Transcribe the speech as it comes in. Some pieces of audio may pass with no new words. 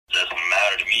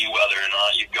whether or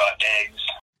not you've got eggs.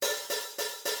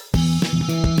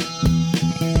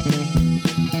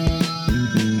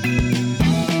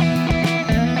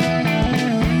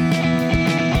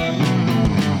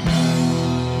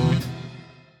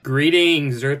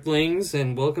 Greetings, Earthlings,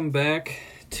 and welcome back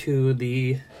to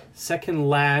the second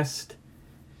last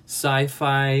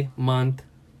sci-fi month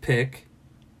pick,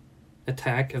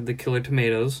 Attack of the Killer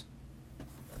Tomatoes.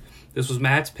 This was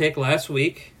Matt's pick last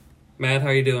week. Matt, how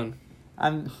are you doing?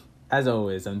 As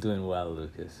always, I'm doing well,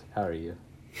 Lucas. How are you?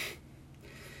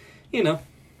 You know,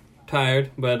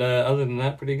 tired, but other than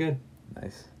that, pretty good.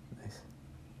 Nice.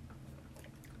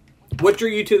 What drew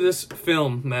you to this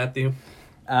film, Matthew?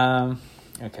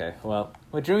 Okay, well,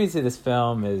 what drew me to this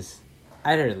film is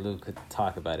I heard Luke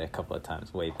talk about it a couple of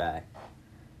times way back.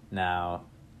 Now,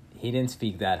 he didn't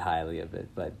speak that highly of it,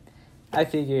 but I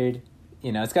figured,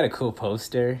 it's got a cool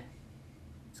poster.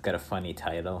 It's got a funny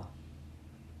title.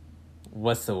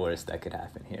 What's the worst that could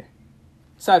happen here?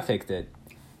 So I picked it,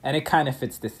 and it kind of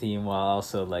fits the theme while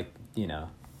also,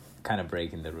 kind of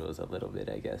breaking the rules a little bit,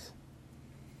 I guess.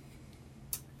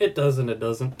 It does and it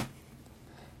doesn't.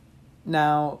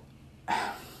 Now,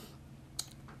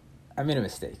 I made a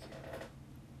mistake,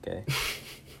 okay?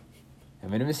 I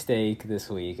made a mistake this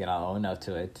week, and I'll own up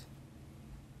to it.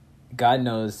 God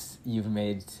knows you've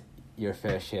made your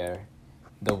fair share.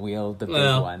 The wheel, the big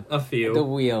one. A few. The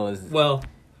wheel is... Well,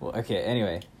 okay,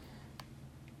 anyway.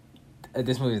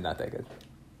 This movie's not that good.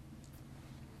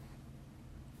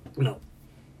 No.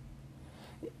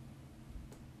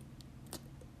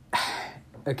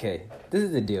 Okay, this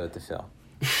is the deal with the film.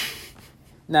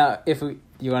 Now,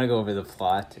 you want to go over the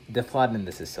plot in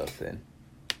this is so thin.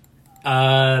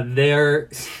 Yeah,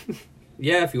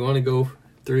 if you want to go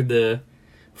through the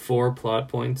 4 plot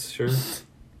points, sure.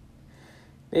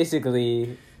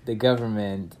 Basically,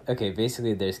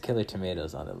 there's killer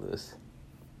tomatoes on the loose.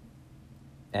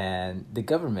 And the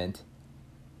government,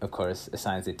 of course,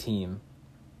 assigns a team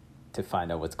to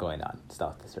find out what's going on,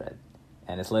 stop the threat.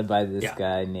 And it's led by this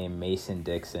guy named Mason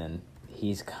Dixon.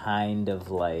 He's kind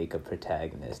of like a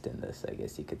protagonist in this, I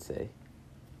guess you could say.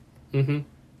 Mm-hmm.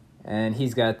 And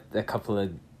he's got a couple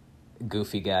of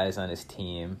goofy guys on his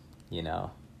team,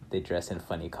 They dress in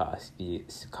funny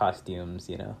costumes,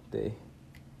 They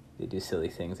do silly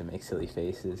things and make silly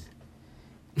faces.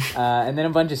 And then a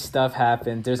bunch of stuff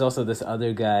happens. There's also this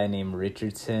other guy named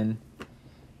Richardson.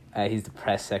 He's the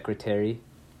press secretary,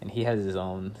 and he has his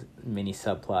own mini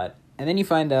subplot. And then you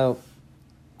find out...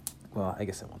 Well, I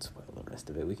guess I won't spoil the rest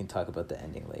of it. We can talk about the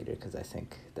ending later, because I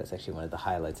think that's actually one of the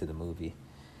highlights of the movie.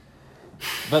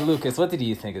 But Lucas, what did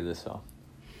you think of this film?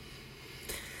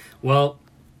 Well,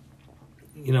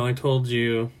 I told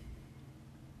you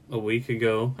a week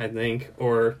ago, I think,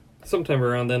 or sometime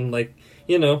around then,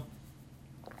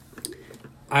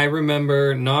 I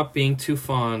remember not being too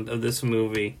fond of this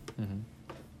movie. Mm-hmm.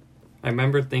 I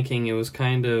remember thinking it was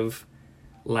kind of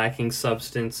lacking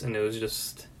substance, and it was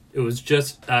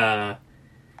just an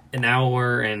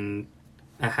hour and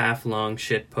a half long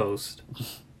shit post.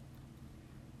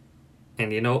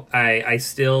 And I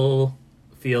still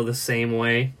feel the same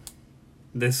way.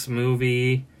 This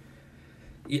movie,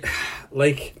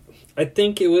 I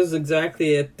think it was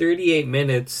exactly at 38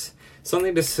 minutes,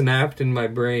 something just snapped in my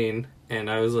brain, and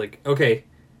I was like, okay,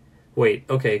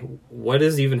 what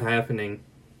is even happening?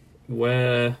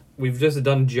 We've just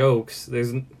done jokes.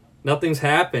 Nothing's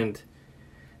happened.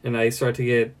 And I start to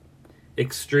get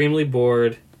extremely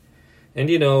bored. And,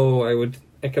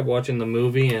 I kept watching the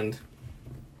movie, and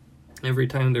every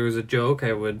time there was a joke,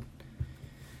 I would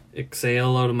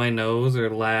exhale out of my nose or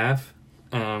laugh.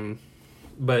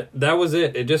 But that was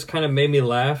it. It just kind of made me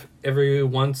laugh every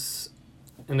once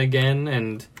and again.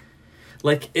 And,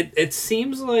 it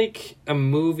seems like a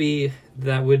movie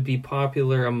that would be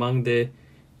popular among the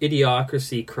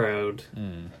Idiocracy crowd.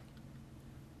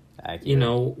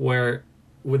 Accurate. Where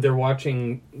they're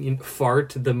watching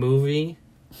Fart the movie,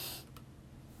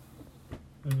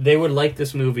 they would like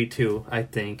this movie too, I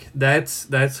think.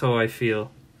 That's how I feel.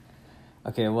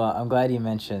 Okay, well, I'm glad you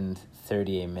mentioned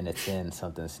 38 minutes in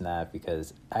something snapped,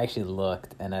 because I actually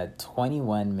looked, and at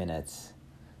 21 minutes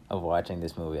of watching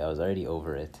this movie, I was already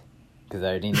over it, because I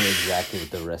already knew exactly what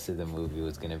the rest of the movie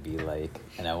was going to be like,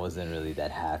 and I wasn't really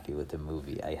that happy with the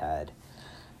movie I had.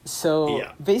 So,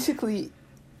 basically,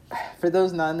 for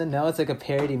those not in the know, it's like a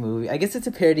parody movie. I guess it's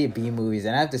a parody of B movies,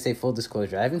 and I have to say, full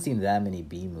disclosure, I haven't seen that many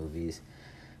B movies,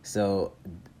 so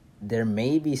there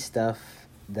may be stuff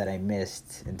that I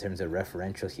missed in terms of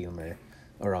referential humor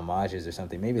or homages or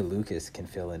something. Maybe Lucas can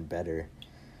fill in better.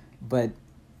 But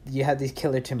you have these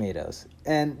killer tomatoes,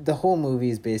 and the whole movie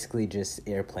is basically just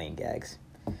airplane gags.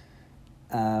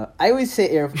 I I always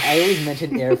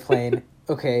mention Airplane.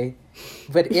 Okay,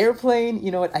 but Airplane,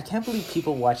 you know what? I can't believe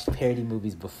people watched parody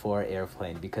movies before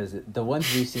Airplane because the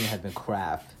ones we've seen have been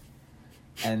crap,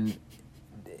 and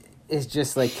it's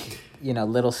just like, you know,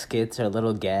 little skits or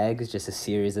little gags, just a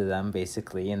series of them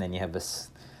basically, and then you have this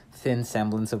thin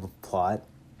semblance of a plot.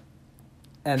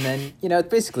 And then, you know, it's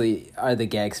basically, are the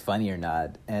gags funny or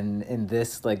not? And in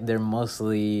this, like, they're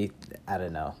mostly, I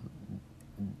don't know,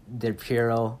 they're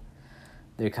puerile,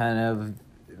 they're kind of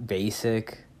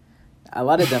basic. A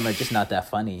lot of them are just not that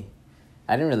funny.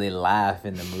 I didn't really laugh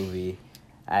in the movie.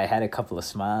 I had a couple of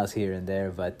smiles here and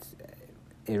there, but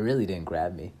it really didn't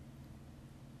grab me.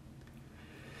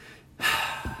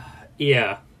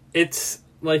 Yeah, it's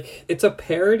like it's a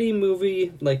parody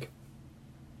movie, like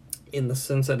in the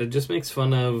sense that it just makes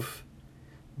fun of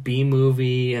B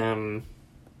movie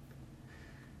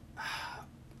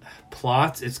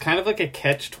plots. It's kind of like a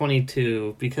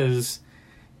catch-22 because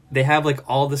they have like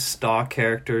all the stock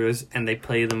characters and they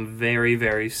play them very,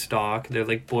 very stock. They're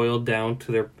like boiled down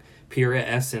to their pure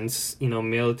essence. You know,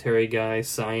 military guy,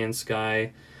 science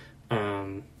guy.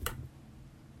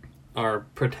 Our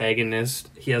protagonist,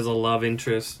 he has a love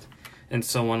interest and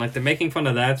so on. Like, they're making fun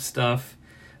of that stuff,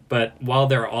 but while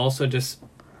they're also just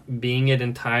being it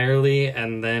entirely,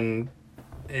 and then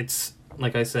it's,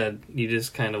 like I said, you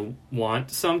just kind of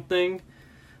want something.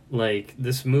 Like,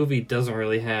 this movie doesn't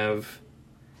really have...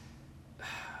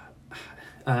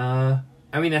 I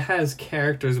mean, it has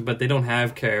characters, but they don't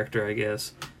have character, I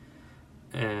guess.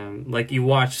 Like, you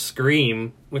watch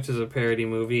Scream, which is a parody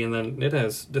movie, and then it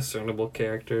has discernible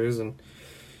characters, and,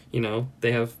 you know,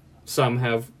 some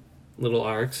have little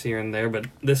arcs here and there, but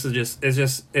this is it's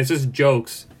just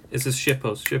jokes. It's just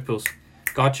shitpost.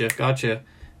 Gotcha.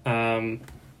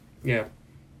 Yeah.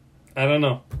 I don't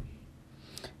know.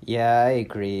 Yeah, I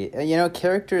agree. You know,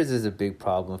 characters is a big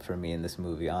problem for me in this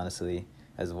movie, honestly,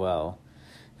 as well.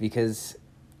 Because,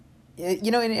 you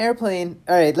know, in Airplane...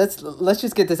 All right, let's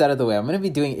just get this out of the way. I'm going to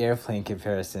be doing Airplane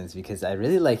comparisons because I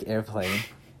really like Airplane.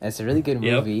 And it's a really good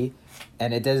movie.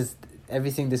 And it does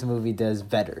everything this movie does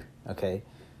better, okay?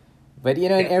 But, you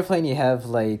know, in Airplane you have,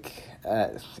 like...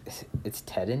 it's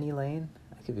Ted and Elaine?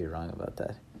 I could be wrong about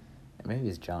that. Maybe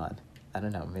it's John. I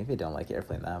don't know. Maybe I don't like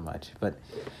Airplane that much. But...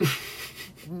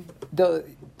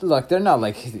 Look, they're not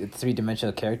like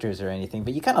three-dimensional characters or anything,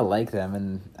 but you kind of like them,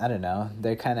 and I don't know,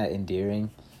 they're kind of endearing.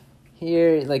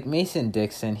 Here, like Mason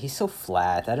Dixon, he's so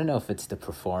flat. I don't know if it's the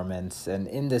performance, and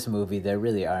in this movie there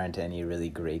really aren't any really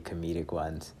great comedic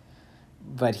ones,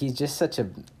 but he's just such a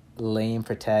lame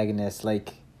protagonist.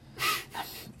 Like,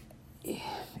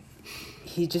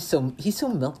 he's so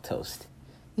milquetoast.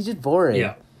 He's just boring.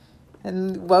 Yeah.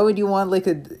 And why would you want like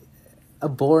a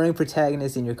boring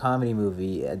protagonist in your comedy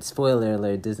movie? And spoiler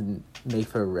alert, doesn't make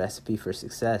for a recipe for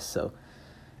success. So,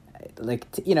 like,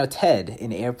 you know, Ted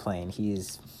in Airplane,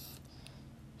 he's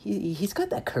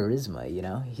got that charisma, you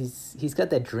know? He's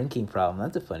got that drinking problem.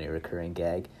 That's a funny recurring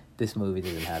gag. This movie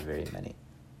doesn't have very many.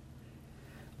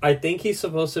 I think he's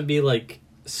supposed to be, like,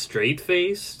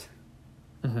 straight-faced.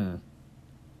 Mm-hmm.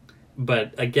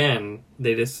 But, again,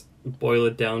 they just boil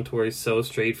it down to where he's so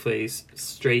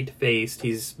straight-faced,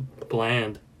 he's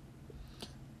bland.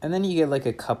 And then you get, like,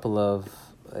 a couple of...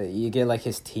 you get, like,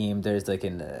 his team. There's, like,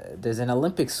 there's an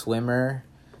Olympic swimmer...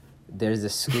 There's a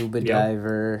scuba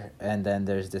diver, and then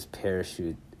there's this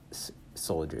parachute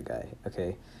soldier guy,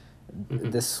 okay? Mm-hmm.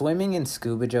 The swimming and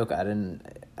scuba joke,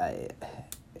 it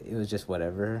was just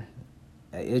whatever.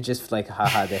 It was just like,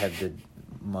 haha, they have the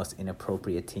most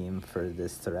inappropriate team for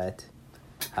this threat.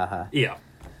 Haha. Yeah.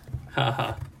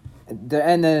 Haha.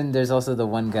 And then there's also the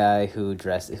one guy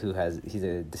he's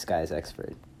a disguise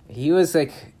expert. He was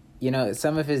like, you know,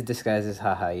 some of his disguises,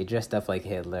 haha, he dressed up like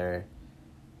Hitler.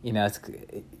 You know,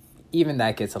 even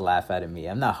that gets a laugh out of me.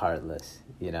 I'm not heartless,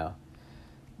 you know.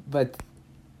 But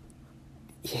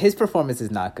his performance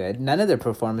is not good. None of their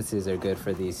performances are good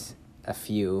for a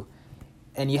few.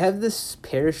 And you have this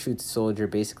parachute soldier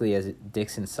basically as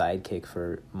Dixon's sidekick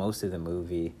for most of the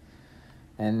movie.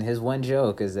 And his one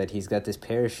joke is that he's got this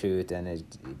parachute and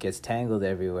it gets tangled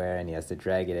everywhere and he has to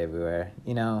drag it everywhere.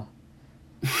 You know,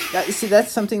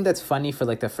 that's something that's funny for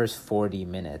like the first 40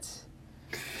 minutes.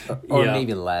 Or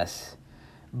maybe less.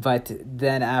 But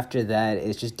then after that,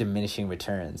 it's just diminishing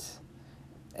returns.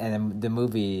 And the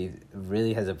movie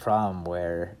really has a problem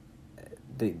where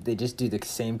they just do the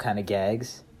same kind of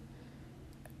gags.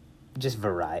 Just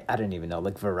I don't even know,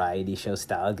 like variety show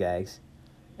style gags.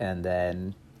 And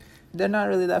then they're not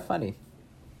really that funny.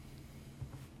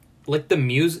 Like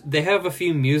they have a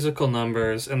few musical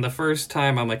numbers, and the first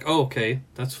time I'm like, oh, okay,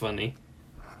 that's funny.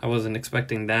 I wasn't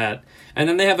expecting that. And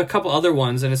then they have a couple other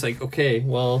ones, and it's like, okay,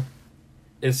 well,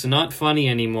 it's not funny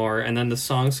anymore, and then the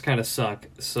songs kind of suck.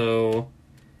 So,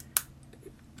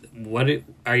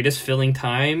 are you just filling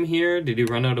time here? Did you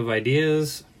run out of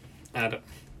ideas?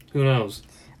 Who knows?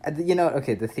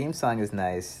 Okay, the theme song is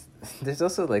nice. There's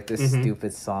also like this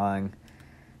stupid song,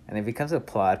 and it becomes a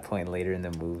plot point later in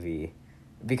the movie.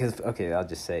 Because, okay, I'll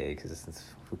just say it, because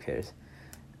who cares?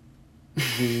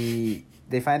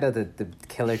 They find out that the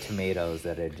killer tomatoes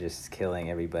that are just killing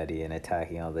everybody and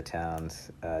attacking all the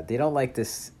towns, they don't like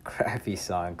this crappy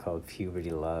song called Puberty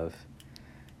Love.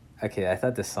 Okay, I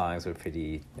thought the songs were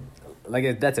pretty...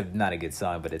 Like, that's not a good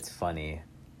song, but it's funny.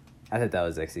 I thought that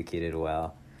was executed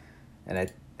well. And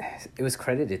it was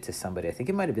credited to somebody. I think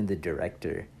it might have been the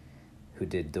director who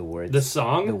did the words... The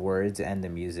song? The words and the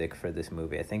music for this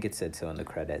movie. I think it said so in the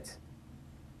credits.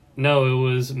 No, it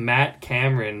was Matt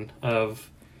Cameron of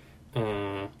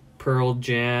Pearl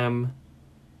Jam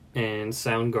and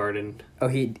Soundgarden. Oh,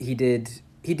 he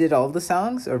did all the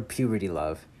songs, or Puberty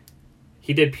Love?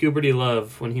 He did Puberty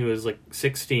Love when he was like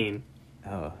 16.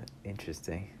 Oh,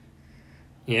 interesting.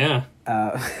 Yeah.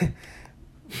 That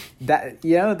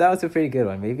was a pretty good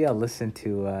one. Maybe I'll listen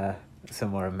to some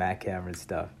more Matt Cameron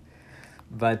stuff.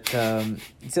 But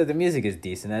so the music is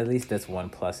decent. At least that's one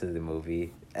plus of the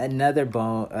movie. Another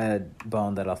bone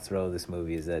that I'll throw this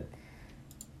movie is that,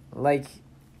 like,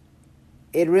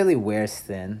 it really wears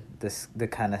thin, the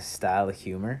kind of style of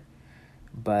humor.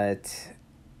 But,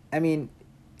 I mean,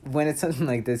 when it's something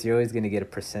like this, you're always going to get a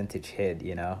percentage hit,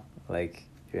 you know? Like,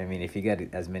 I mean, if you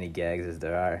get as many gags as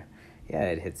there are, yeah,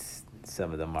 it hits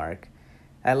some of the mark.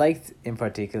 I liked, in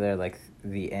particular, like,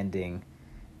 the ending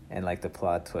and, like, the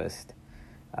plot twist,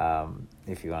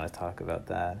 if you want to talk about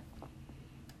that.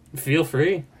 Feel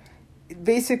free.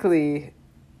 Basically,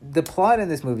 the plot in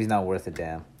this movie is not worth a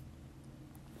damn.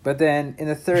 But then, in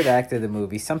the third act of the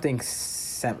movie, something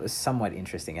somewhat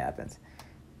interesting happens.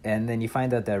 And then you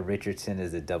find out that Richardson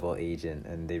is a double agent,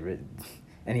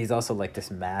 and he's also like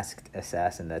this masked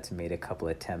assassin that's made a couple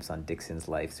attempts on Dixon's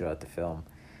life throughout the film.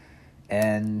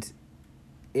 And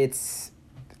it's...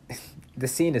 The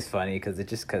scene is funny because it's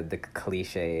just the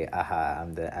cliche, aha,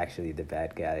 I'm actually the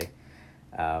bad guy.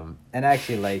 And I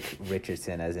actually like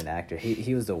Richardson as an actor.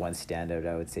 He was the one standout,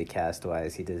 I would say,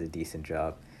 cast-wise. He does a decent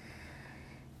job.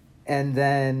 And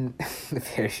then the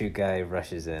parachute guy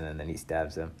rushes in and then he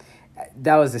stabs him.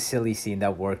 That was a silly scene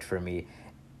that worked for me.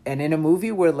 And in a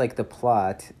movie where, like, the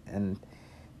plot, and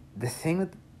the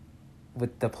thing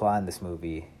with the plot in this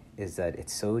movie is that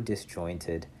it's so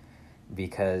disjointed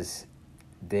because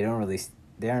they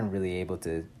aren't really able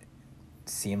to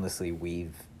seamlessly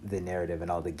weave the narrative and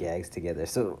all the gags together.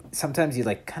 So sometimes you,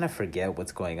 like, kind of forget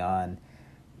what's going on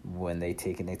when they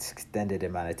take an extended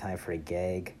amount of time for a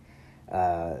gag.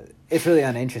 It's really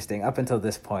uninteresting up until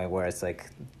this point where it's like,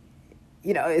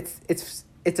 you know,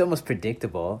 it's almost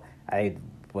predictable. I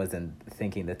wasn't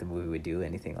thinking that the movie would do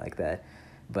anything like that,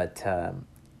 but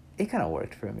it kind of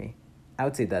worked for me. I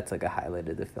would say that's like a highlight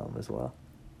of the film as well.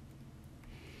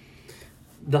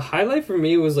 The highlight for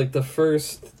me was like the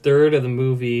first third of the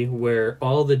movie where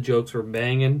all the jokes were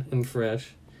banging and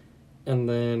fresh, and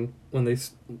then when it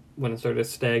started to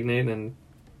stagnate and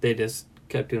they just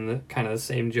kept doing the kind of the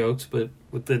same jokes but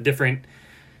with the different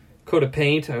coat of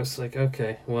paint, I was like,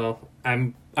 okay, well,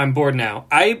 I'm bored now.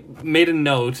 I made a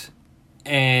note,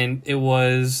 and it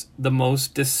was the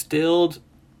most distilled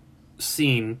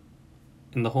scene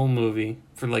in the whole movie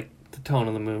for like the tone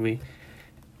of the movie,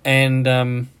 and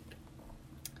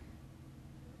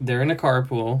they're in a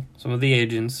carpool, some of the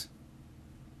agents.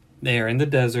 They are in the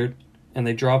desert, and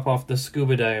they drop off the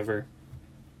scuba diver.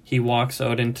 He walks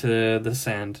out into the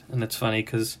sand, and it's funny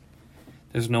because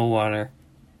there's no water.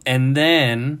 And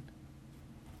then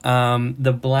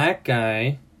the black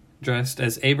guy, dressed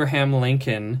as Abraham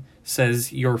Lincoln,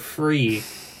 says, "You're free."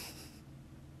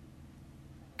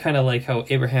 Kind of like how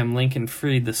Abraham Lincoln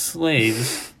freed the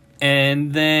slaves.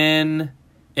 And then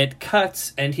it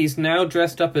cuts, and he's now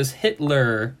dressed up as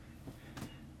Hitler.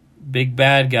 Big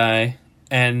bad guy.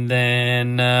 And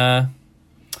then the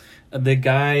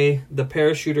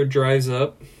parachuter drives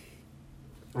up,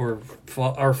 or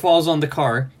falls on the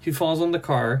car. He falls on the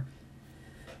car,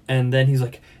 and then he's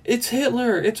like, "It's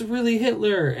Hitler! It's really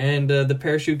Hitler!" And the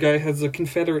parachute guy has a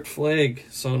Confederate flag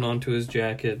sewn onto his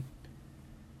jacket.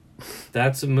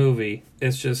 That's a movie.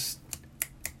 It's just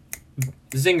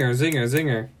zinger, zinger,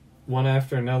 zinger, one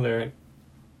after another.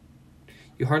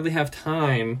 You hardly have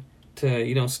time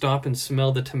to, stop and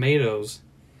smell the tomatoes.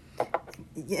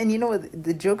 And you know what?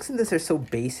 The jokes in this are so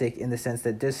basic in the sense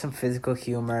that there's some physical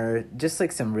humor, just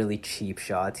like some really cheap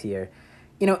shots here.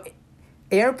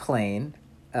 Airplane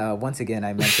once again,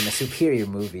 I mentioned a superior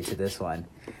movie to this one.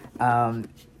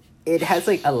 It has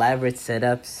like elaborate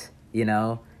setups, you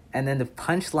know, and then the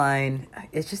punchline.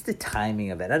 It's just the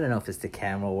timing of it. I don't know if it's the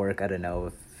camera work. I don't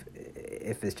know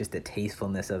if it's just the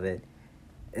tastefulness of it.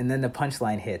 And then the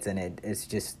punchline hits, and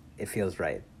it feels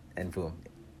right, and boom,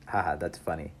 haha, that's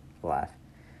funny. Laugh.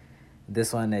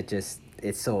 This one, it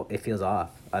feels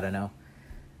off. I don't know.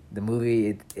 The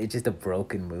movie, it's just a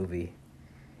broken movie,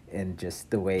 and just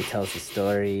the way it tells the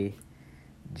story,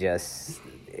 it's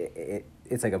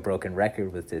like a broken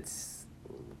record with its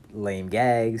lame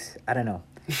gags. I don't know.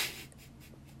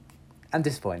 I'm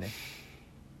disappointed.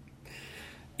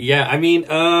 Yeah, I mean,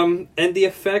 and the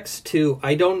effects too.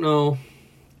 I don't know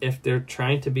if they're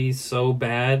trying to be so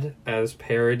bad as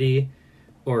parody,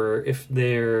 or if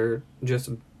they're just,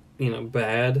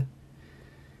 bad.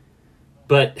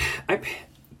 But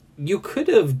you could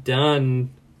have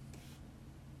done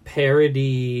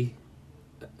parody.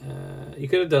 You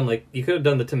could have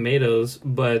done the Tomatoes,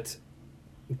 but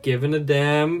given a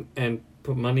damn and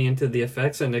put money into the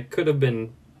effects, and it could have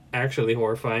been actually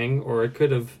horrifying, or it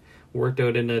could have worked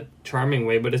out in a charming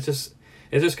way. But it's just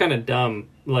kind of dumb.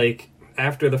 Like,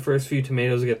 after the first few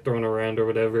tomatoes get thrown around or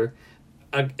whatever,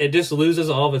 it just loses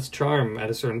all of its charm at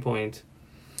a certain point.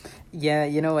 Yeah,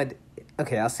 you know what?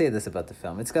 Okay, I'll say this about the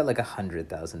film. It's got like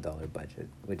 $100,000 budget,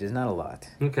 which is not a lot.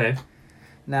 Okay.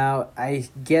 Now, I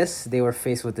guess they were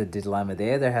faced with a dilemma.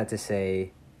 They either had to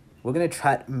say, we're going to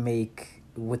try to make,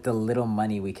 with the little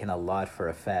money we can allot for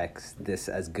effects, this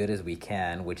as good as we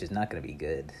can, which is not going to be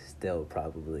good, still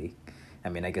probably. I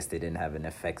mean, I guess they didn't have an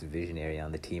effects visionary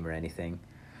on the team or anything.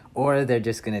 Or they're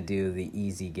just going to do the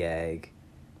easy gag,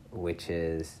 which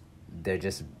is they're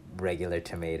just regular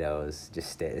tomatoes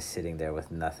just sitting there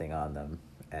with nothing on them,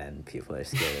 and people are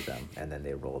scared of them, and then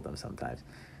they roll them sometimes.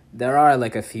 There are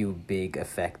like a few big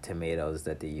effect tomatoes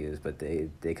that they use, but they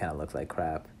kind of look like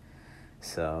crap.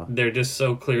 So they're just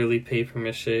so clearly paper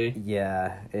mache.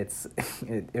 Yeah, it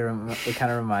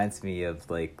kind of reminds me of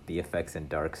like the effects in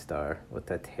Dark Star with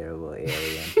that terrible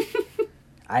alien.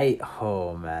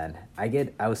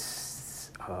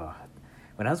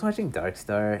 When I was watching Dark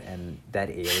Star and that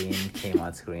alien came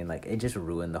on screen, like, it just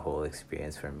ruined the whole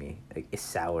experience for me. Like, it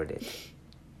soured it.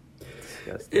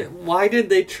 Why did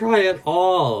they try at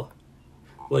all?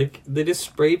 Like, they just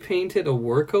spray painted a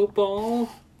workout ball?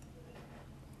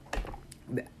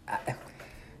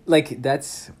 Like,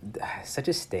 that's such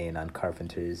a stain on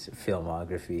Carpenter's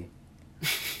filmography.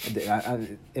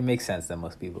 It makes sense that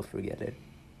most people forget it.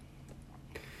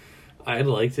 I'd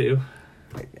like to.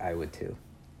 I would too.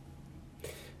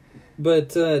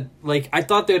 But, I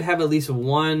thought they'd have at least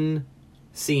one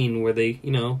scene where they,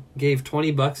 gave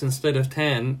 $20 instead of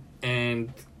 10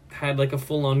 and had, like, a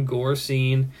full-on gore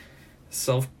scene,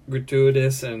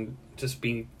 self-gratuitous, and just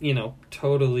be,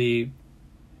 totally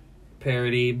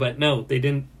parody. But no, they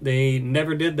didn't. They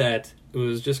never did that. It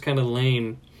was just kind of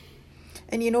lame.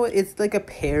 And you know what? It's like a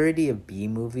parody of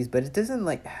B-movies, but it doesn't,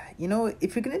 like...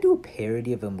 if you're going to do a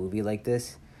parody of a movie like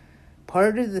this,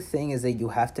 part of the thing is that you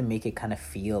have to make it kind of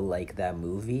feel like that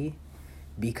movie,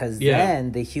 because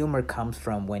then the humor comes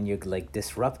from when you're, like,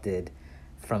 disrupted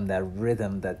from that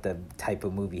rhythm that the type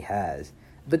of movie has.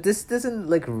 But this doesn't,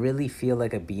 like, really feel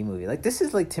like a B-movie. Like, this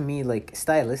is, like, to me, like,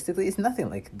 stylistically, it's nothing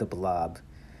like The Blob,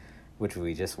 which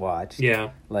we just watched. Yeah.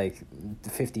 Like, the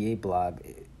 58 Blob...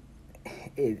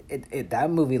 that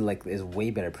movie, like, is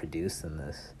way better produced than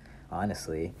this,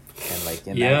 honestly, and like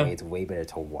in that way it's way better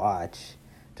to watch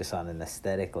just on an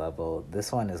aesthetic level.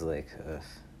 This one is like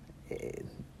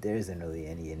there isn't really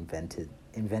any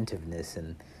inventiveness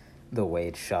in the way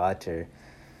it's shot or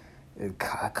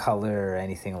color or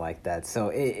anything like that, so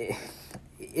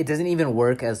it doesn't even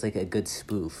work as like a good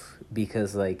spoof,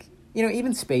 because like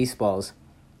even Spaceballs,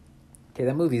 okay,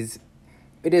 that movie's,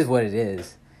 it is what it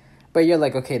is. But you're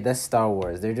like, okay, that's Star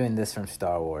Wars. They're doing this from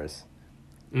Star Wars.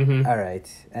 Mm-hmm. All right.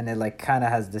 And it, like, kind of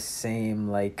has the same,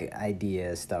 like,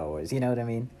 idea as Star Wars. You know what I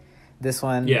mean? This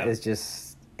one is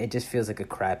just... It just feels like a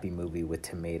crappy movie with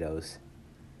tomatoes.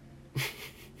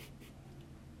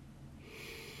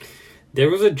 There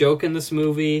was a joke in this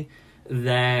movie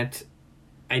that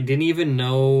I didn't even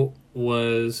know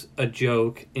was a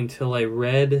joke until I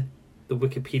read the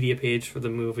Wikipedia page for the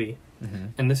movie. Mm-hmm.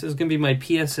 And this is going to be my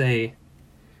PSA...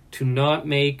 to not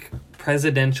make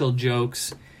presidential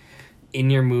jokes in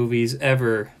your movies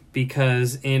ever,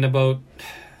 because in about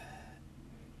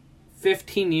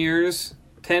 15 years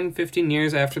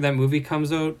after that movie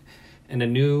comes out and a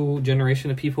new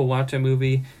generation of people watch a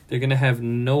movie, they're going to have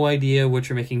no idea what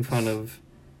you're making fun of,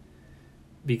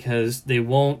 because they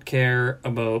won't care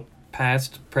about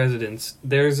past presidents.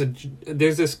 There's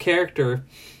this character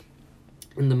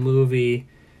in the movie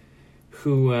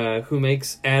who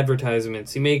makes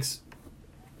advertisements. He makes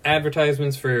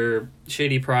advertisements for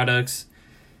shady products.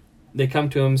 They come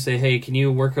to him, say, "Hey, can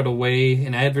you work out a way,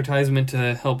 an advertisement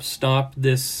to help stop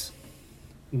the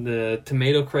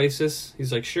tomato crisis?"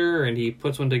 He's like, "Sure," and he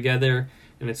puts one together,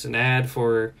 and it's an ad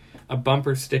for a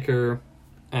bumper sticker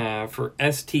for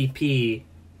STP.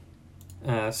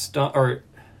 Stop, or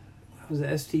was it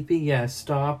STP? Yeah,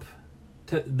 stop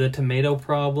the tomato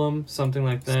problem, something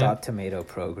like that. Stop Tomato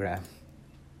Program.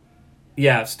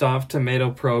 Yeah, stop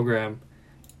tomato program,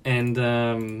 and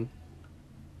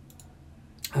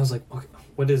I was like,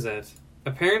 what is that?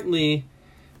 Apparently,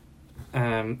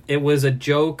 it was a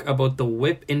joke about the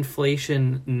whip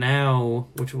inflation now,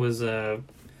 which was a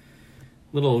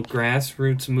little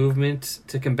grassroots movement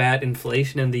to combat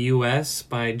inflation in the U.S.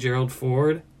 by Gerald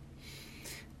Ford.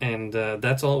 And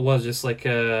that's all it was, just like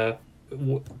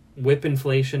whip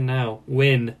inflation now,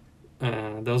 win.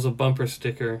 That was a bumper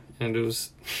sticker, and it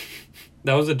was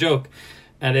that was a joke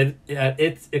at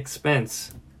its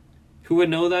expense. Who would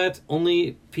know that?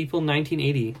 Only people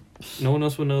 1980. No one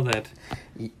else would know that.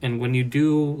 And when you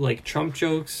do like Trump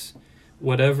jokes,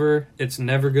 whatever, it's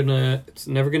never gonna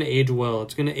age well.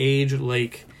 It's gonna age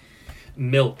like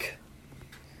milk.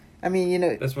 I mean, you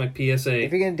know, that's my PSA.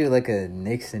 If you're gonna do like a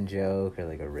Nixon joke or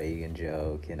like a Reagan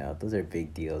joke, you know, those are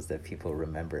big deals that people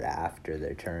remember after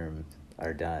their terms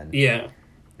are done. Yeah.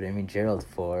 But I mean, Gerald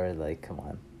Ford, like, come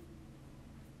on.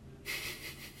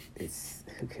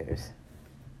 Who cares?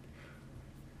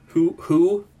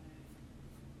 Who?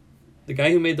 The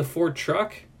guy who made the Ford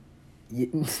truck?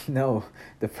 No,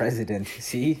 the president.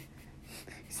 See?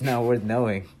 It's not worth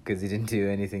knowing because he didn't do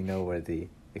anything noteworthy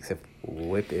except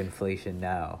whip inflation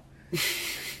now.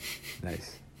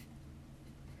 Nice.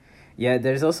 Yeah,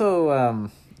 there's also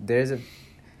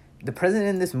the president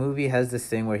in this movie has this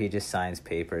thing where he just signs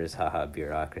papers, haha,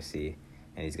 bureaucracy,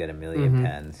 and he's got a million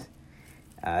pens.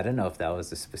 I don't know if that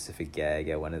was a specific gag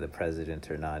at one of the presidents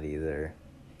or not either.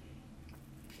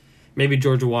 Maybe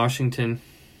George Washington.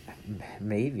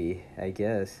 Maybe, I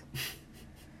guess.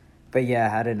 But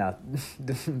yeah, I don't know.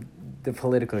 The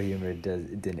political humor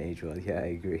didn't age well. Yeah, I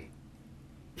agree.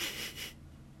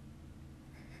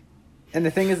 And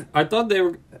the thing is, I thought they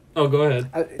were. Oh, go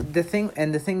ahead. The thing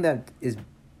that is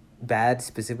bad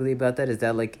specifically about that is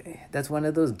that like that's one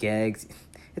of those gags.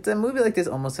 It's a movie like this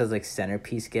almost has like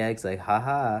centerpiece gags, like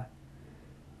haha,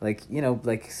 like, you know,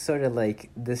 like sort of like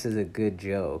this is a good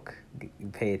joke.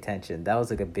 Pay attention. That was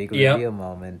like a big reveal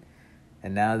moment,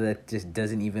 and now that just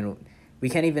doesn't even. We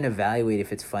can't even evaluate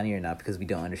if it's funny or not because we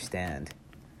don't understand.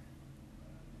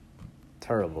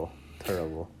 Terrible.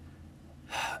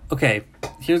 Okay,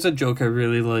 here's a joke I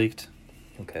really liked.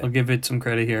 Okay. I'll give it some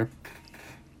credit here.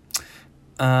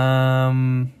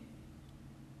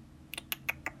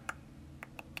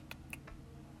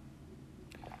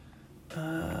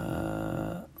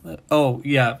 Oh,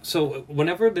 yeah. So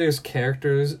whenever there's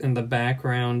characters in the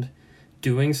background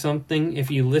doing something,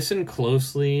 if you listen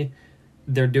closely,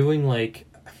 they're doing like,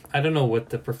 I don't know what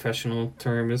the professional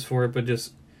term is for it, but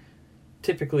just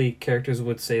typically characters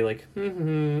would say like, I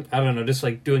don't know, just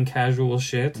like doing casual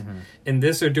shit. Mm-hmm. In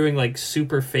this, they're doing like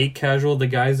super fake casual. The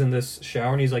guy's in this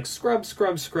shower and he's like, scrub,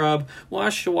 scrub, scrub,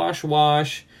 wash, wash,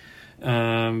 wash.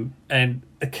 And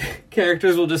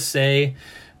characters will just say,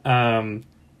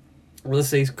 let's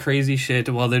say crazy shit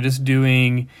while they're just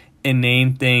doing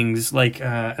inane things. Like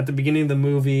at the beginning of the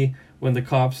movie, when the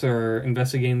cops are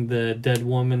investigating the dead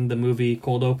woman, the movie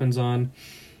cold opens on.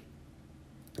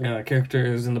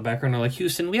 Characters in the background are like,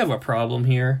 Houston, we have a problem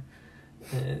here.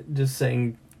 Just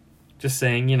saying,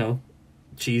 you know,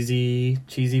 cheesy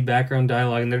background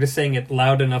dialogue, and they're just saying it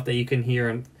loud enough that you can hear.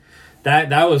 And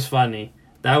that was funny.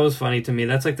 That was funny to me.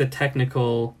 That's like the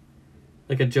technical,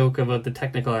 like a joke about the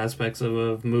technical aspects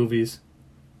of movies.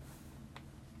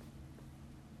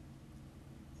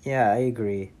 Yeah, I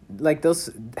agree. Like those,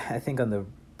 I think on the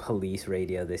police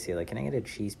radio they say like, "Can I get a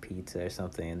cheese pizza or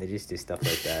something?" And they just do stuff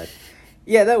like that.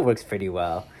 Yeah, that works pretty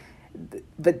well.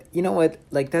 But you know what?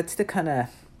 Like that's the kind of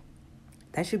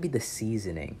that should be the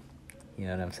seasoning. You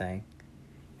know what I'm saying?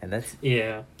 And that's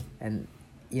And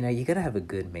you know, you gotta have a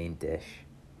good main dish.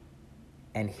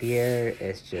 And here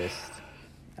it's just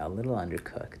a little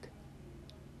undercooked.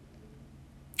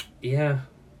 Yeah,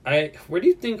 where do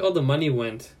you think all the money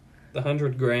went? The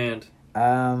 $100,000.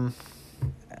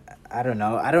 I don't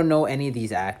know. I don't know any of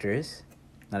these actors.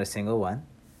 Not a single one.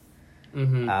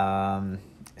 Mm-hmm.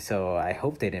 So I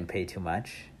hope they didn't pay too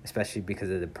much, especially because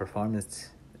of the performance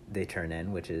they turn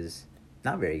in, which is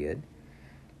not very good.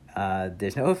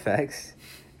 There's no effects.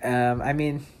 I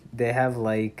mean, they have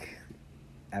like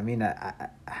I mean, I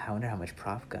wonder how much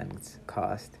prop guns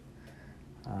cost.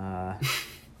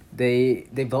 They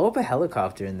blow up a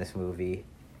helicopter in this movie,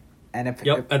 and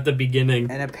at the beginning.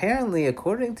 And apparently,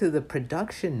 according to the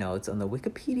production notes on the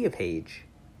Wikipedia page,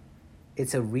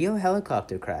 it's a real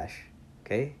helicopter crash.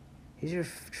 Okay, here's your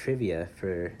trivia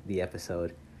for the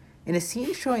episode. In a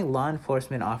scene showing law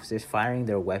enforcement officers firing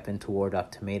their weapon toward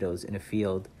up tomatoes in a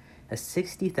field, a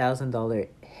 $60,000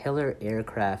 Hiller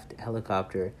aircraft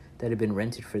helicopter that had been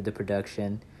rented for the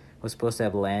production was supposed to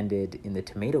have landed in the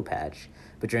tomato patch,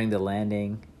 but during the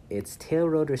landing, its tail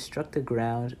rotor struck the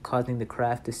ground, causing the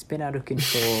craft to spin out of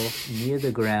control near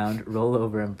the ground, roll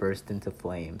over, and burst into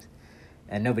flames.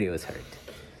 And nobody was hurt.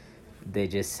 They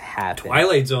just happened.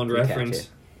 Twilight Zone reference.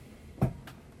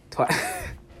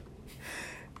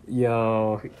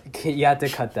 Yo, you have to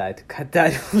cut that. Cut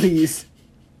that, please.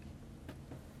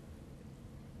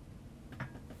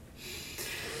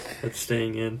 That's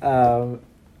staying in.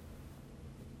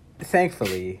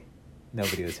 Thankfully,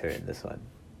 nobody was hurt in this one.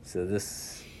 So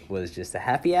this was just a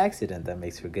happy accident that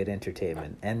makes for good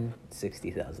entertainment and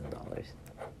 $60,000.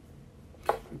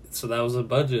 So that was a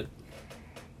budget.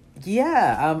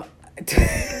 Yeah.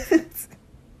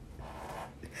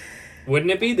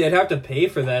 Wouldn't it be? They'd have to pay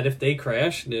for that if they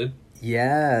crashed it.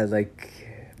 Yeah, like,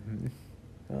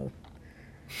 well,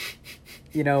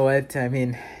 you know what? I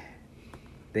mean,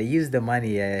 they used the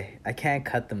money. I can't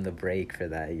cut them the break for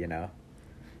that, you know?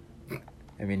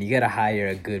 I mean, you gotta hire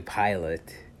a good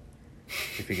pilot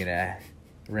if you're gonna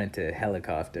rent a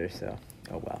helicopter, so,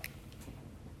 oh well.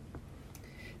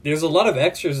 There's a lot of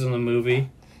extras in the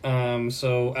movie,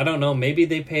 so I don't know, maybe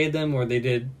they paid them or they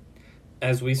did,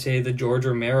 as we say, the George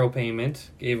Romero payment,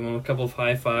 gave him a couple of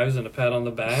high fives and a pat on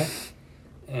the back.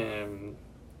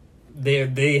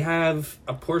 They have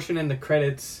a portion in the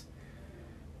credits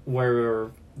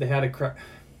where they had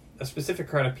a specific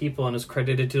crowd of people and is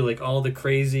credited to like all the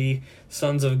crazy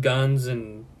Sons of Guns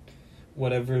and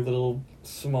whatever little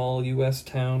small U.S.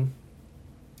 town.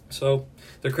 So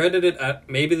they're credited at,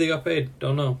 maybe they got paid,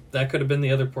 don't know. That could have been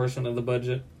the other portion of the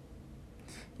budget.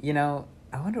 You know,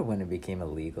 I wonder when it became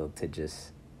illegal to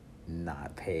just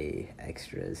not pay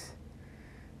extras.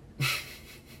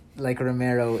 Like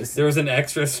Romero there was an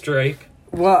extra strike.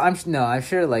 Well, I'm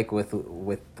sure like with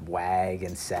WAG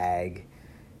and SAG,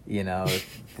 you know,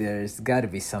 there's got to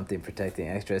be something protecting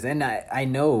extras. And I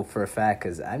know for a fact,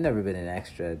 because I've never been an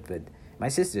extra, but my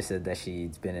sister said that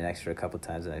she's been an extra a couple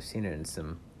times, and I've seen her in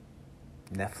some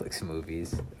Netflix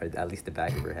movies, or at least the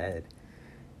back of her head.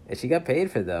 And she got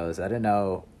paid for those. I don't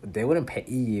know. They wouldn't pay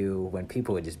you when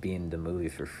people would just be in the movie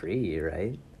for free,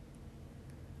 right?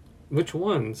 Which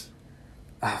ones?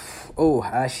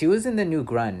 She was in the new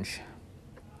Grunge.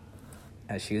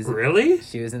 Really?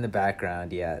 She was in the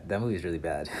background, yeah. That movie's really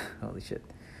bad. Holy shit.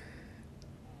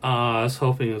 I was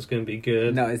hoping it was going to be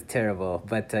good. No, it's terrible.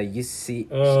 But you see...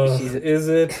 is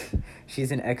it?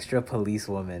 She's an extra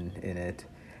policewoman in it.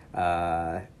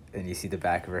 And you see the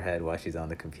back of her head while she's on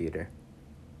the computer.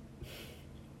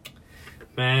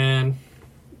 Man.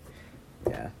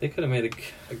 Yeah. They could have made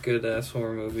a good-ass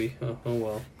horror movie. Oh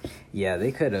well. Yeah,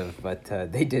 they could have, but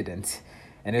they didn't.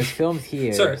 And it was filmed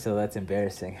here, so that's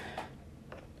embarrassing.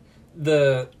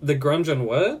 The Grunge on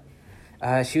what?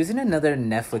 She was in another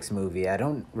Netflix movie. I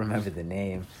don't remember the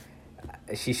name.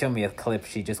 She showed me a clip.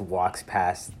 She just walks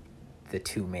past the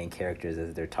two main characters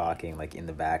as they're talking, like in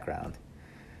the background.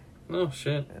 Oh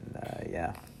shit! And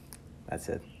yeah, that's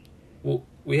it. Well,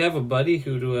 we have a buddy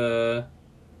who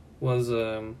was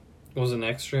an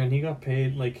extra, and he got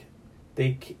paid. Like,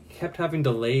 they kept having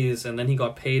delays, and then he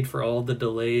got paid for all the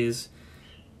delays,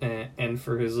 and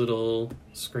for his little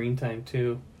screen time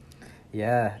too.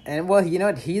 Yeah, and well, you know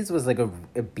what? His was like a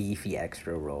beefy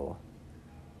extra role.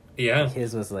 Yeah.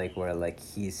 His was like where like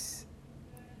he's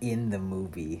in the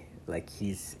movie, like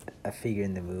he's a figure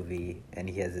in the movie, and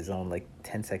he has his own like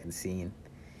 10-second scene.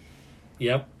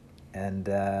 Yep. And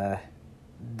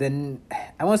then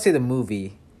I won't say the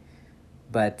movie,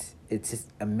 but it's just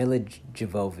a Mila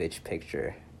Jovovich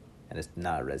picture, and it's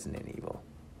not Resident Evil.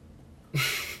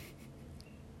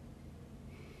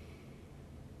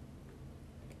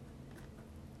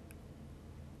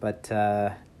 But,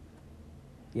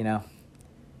 you know,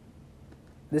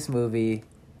 this movie,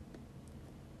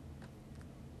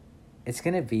 it's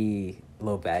going to be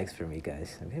low bags for me,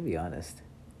 guys. I'm going to be honest.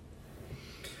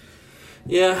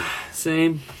 Yeah,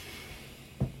 same.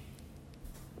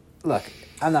 Look,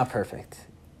 I'm not perfect.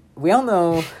 We all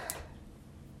know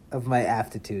of my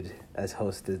aptitude as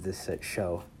host of this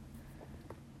show.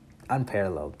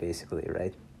 Unparalleled, basically,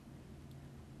 right?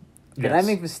 But I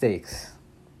make mistakes.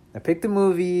 I picked a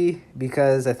movie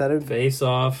because I thought it would... Face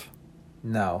Off.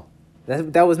 No.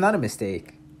 That was not a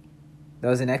mistake. That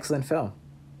was an excellent film.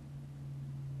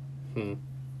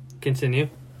 Continue.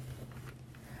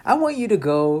 I want you to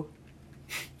go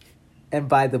and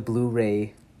buy the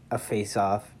Blu-ray of Face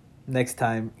Off next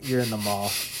time you're in the mall.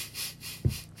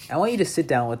 I want you to sit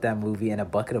down with that movie and a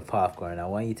bucket of popcorn. I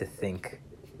want you to think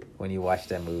when you watch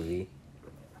that movie.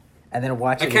 And then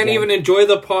watch it I can't again. even enjoy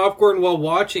the popcorn while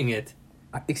watching it.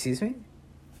 Excuse me?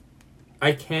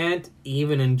 I can't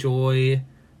even enjoy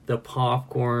the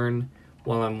popcorn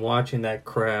while I'm watching that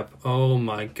crap. Oh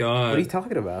my god. What are you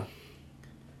talking about?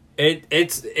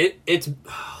 It's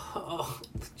oh,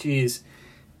 jeez.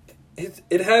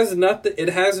 It has nothing. It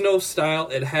has no style.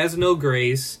 It has no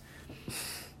grace.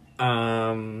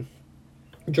 John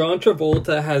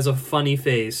Travolta has a funny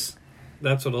face.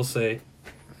 That's what I'll say.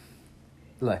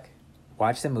 Look,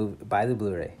 watch the movie. Buy the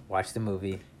Blu-ray. Watch the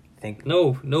movie. Think.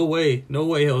 No way,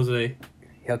 Jose.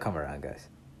 He'll come around, guys.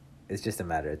 It's just a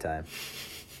matter of time.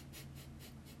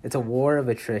 It's a war of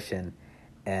attrition,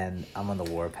 and I'm on the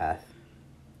war path.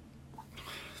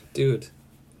 Dude,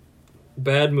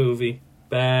 bad movie.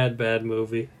 Bad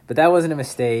movie. But that wasn't a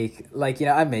mistake. Like, you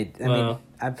know,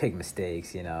 I pick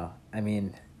mistakes, you know. I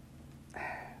mean,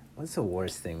 what's the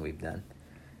worst thing we've done?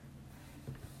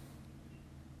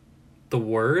 The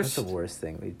worst? What's the worst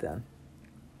thing we've done?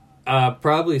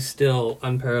 Probably still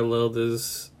unparalleled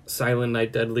is Silent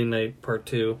Night, Deadly Night Part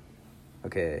 2.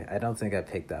 Okay, I don't think I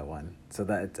picked that one. So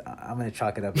I'm going to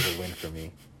chalk it up as a win for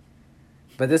me.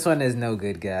 But this one is no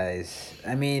good, guys.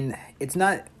 I mean, it's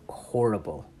not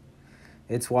horrible.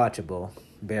 It's watchable,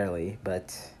 barely,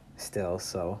 but still,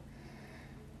 so.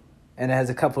 And it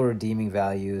has a couple redeeming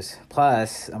values.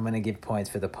 Plus, I'm going to give points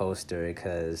for the poster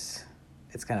because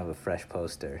it's kind of a fresh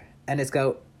poster. And it's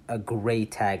got a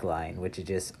great tagline, which is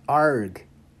just, ARG!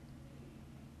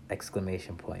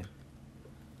 Exclamation point.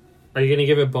 Are you going to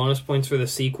give it bonus points for the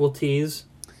sequel tease?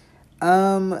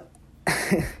 No,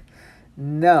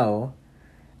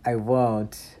 I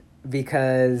won't,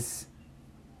 because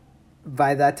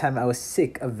by that time I was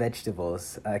sick of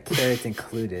vegetables, carrots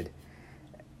included,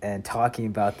 and talking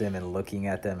about them and looking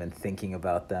at them and thinking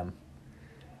about them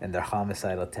and their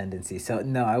homicidal tendencies. So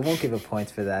no, I won't give it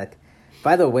points for that.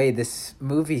 By the way, this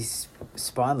movie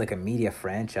spawned like a media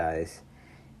franchise.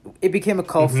 It became a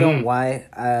cult film.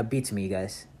 Why? Beats me,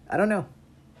 guys. I don't know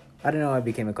why it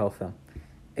became a cult film.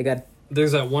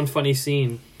 There's that one funny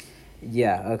scene.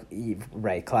 Yeah,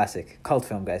 right, classic. Cult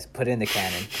film, guys. Put it in the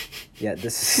canon. Yeah,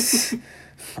 this is...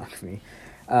 Fuck me.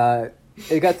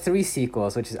 It got 3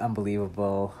 sequels, which is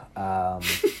unbelievable.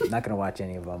 Not gonna watch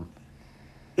any of them.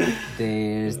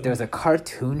 There was a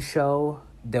cartoon show.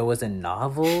 There was a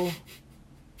novel.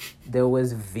 There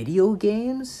was video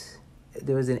games.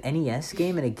 There was an NES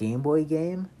game and a Game Boy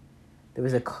game. There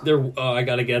was I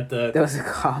gotta get that. There was a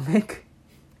comic.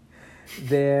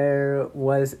 There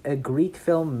was a Greek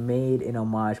film made in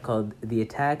homage called The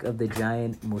Attack of the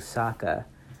Giant Moussaka.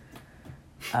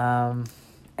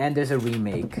 And there's a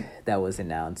remake that was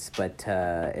announced, but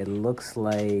it looks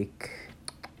like...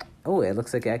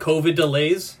 COVID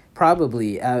delays?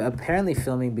 Probably. Apparently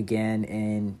filming began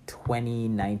in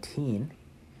 2019.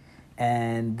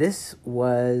 And this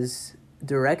was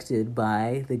directed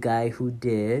by the guy who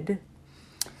did...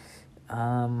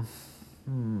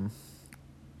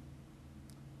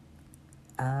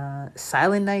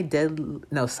 Silent Night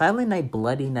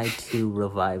Bloody Night 2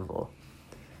 Revival.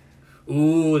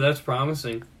 Ooh, that's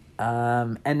promising.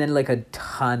 And then like a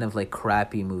ton of like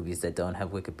crappy movies that don't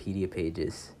have Wikipedia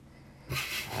pages.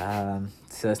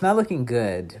 So it's not looking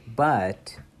good,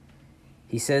 but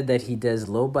he said that he does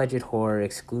low budget horror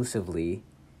exclusively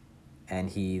and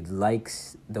he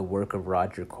likes the work of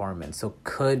Roger Corman. So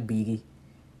could be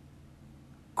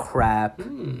crap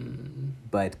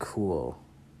but cool.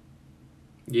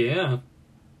 Yeah.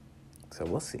 So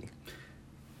we'll see.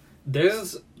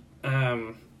 There's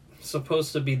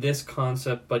supposed to be this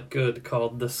concept but good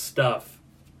called The Stuff.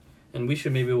 And we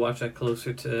should maybe watch that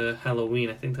closer to Halloween.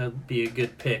 I think that'd be a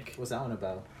good pick. What's that one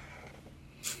about?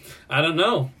 I don't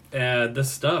know. The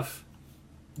Stuff.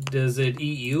 Does it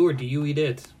eat you or do you eat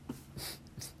it?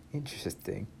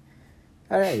 Interesting.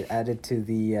 All right, add it to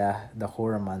the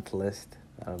horror month list.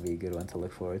 That'll be a good one to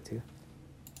look forward to.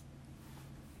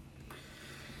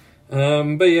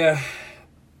 But yeah,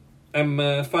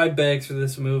 I'm 5 bags for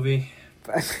this movie.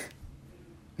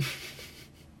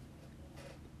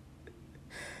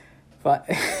 5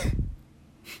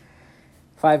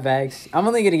 bags. I'm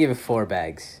only gonna give it 4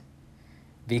 bags,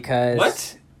 because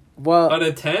what? Well, out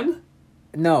of 10?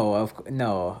 No,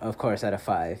 of course, out of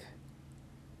 5.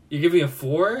 You give me a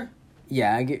 4?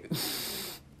 Yeah,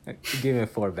 give it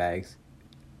 4 bags.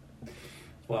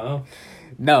 Wow.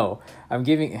 No, I'm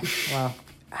giving. Well,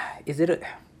 is it a?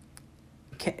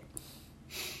 Can,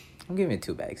 I'm giving it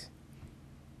 2 bags.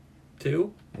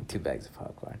 2? 2 bags of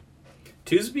popcorn.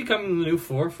 2's becoming the new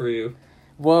 4 for you.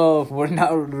 Well, we're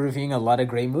now reviewing a lot of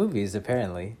great movies,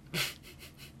 apparently.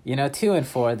 2 and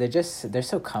 4, they're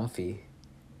so comfy.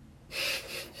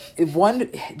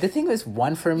 The thing is,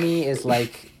 1 for me is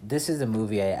like, this is a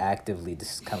movie I actively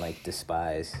just kind of like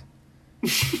despise.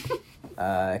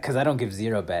 Because I don't give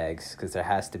 0 bags, because there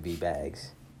has to be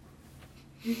bags.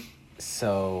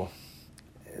 So,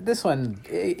 this one,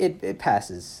 it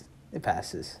passes. It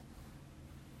passes.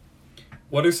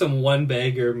 What are some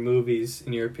one-bagger movies,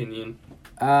 in your opinion?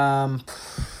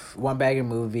 One-bagger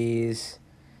movies.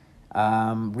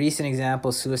 Recent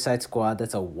example, Suicide Squad.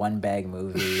 That's a 1-bag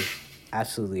movie.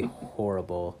 Absolutely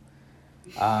horrible.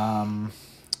 I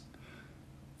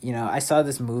saw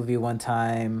this movie one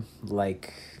time,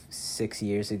 like 6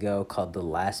 years ago, called The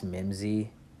Last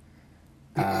Mimsy.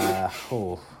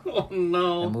 Oh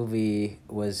no! The movie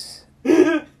was.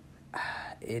 It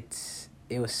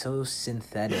was so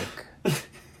synthetic.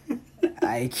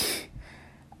 I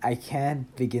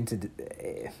can't begin to.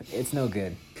 It's no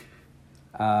good.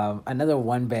 Another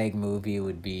 1-bag movie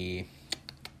would be.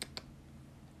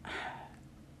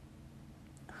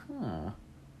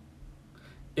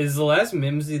 Is The Last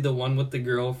Mimsy the one with the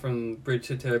girl from Bridge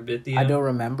to Terabithia? I don't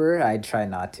remember. I'd try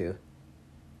not to.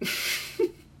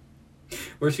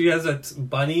 Where she has that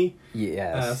bunny?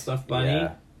 Yes. Stuffed bunny?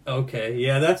 Yeah. Okay,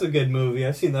 yeah, that's a good movie.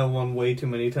 I've seen that one way too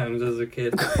many times as a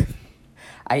kid.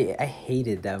 I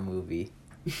hated that movie.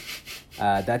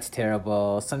 That's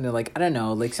terrible. Something like, I don't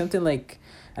know, like something like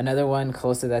another one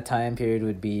close to that time period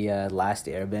would be Last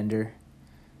Airbender.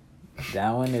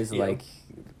 That one is like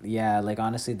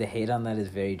honestly, the hate on that is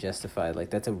very justified.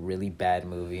 Like, that's a really bad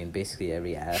movie in basically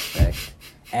every aspect.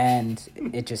 And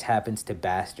it just happens to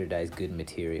bastardize good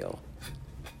material.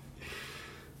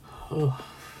 Oh,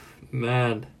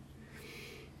 man.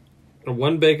 A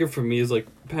 1-bagger for me is like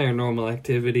Paranormal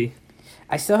Activity.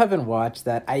 I still haven't watched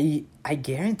that. I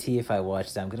guarantee if I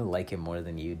watched that, I'm going to like it more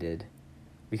than you did.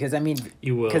 Because, I mean...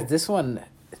 You will. Because this one,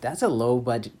 that's a low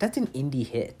budget... That's an indie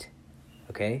hit.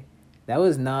 Okay? That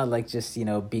was not like just,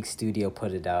 big studio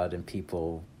put it out and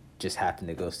people just happened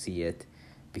to go see it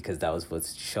because that was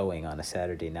what's showing on a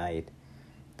Saturday night.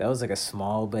 That was like a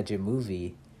small budget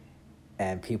movie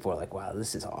and people were like, wow,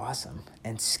 this is awesome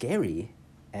and scary.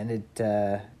 And it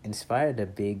inspired a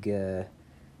big, I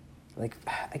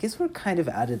guess we're kind of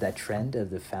out of that trend of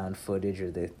the found footage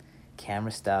or the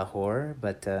camera style horror,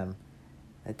 but that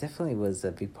definitely was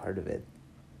a big part of it.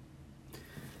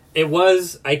 It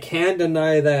was, I can't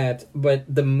deny that, but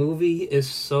the movie is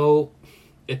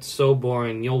it's so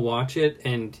boring. You'll watch it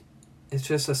and it's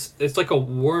just it's like a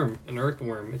worm, an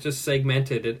earthworm. It's just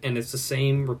segmented and it's the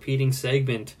same repeating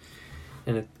segment.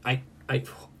 And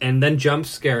and then jump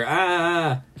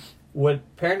scare. What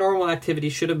Paranormal Activity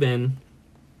should have been,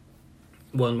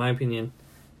 well, in my opinion,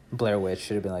 Blair Witch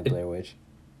should have been like Blair Witch.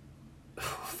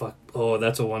 Fuck. Oh,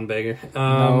 that's a 1-bagger.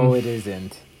 No, it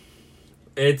isn't.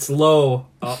 It's low.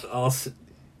 I'll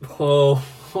oh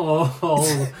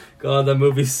God, that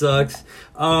movie sucks.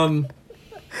 Paranormal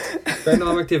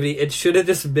Activity. It should have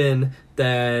just been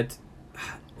that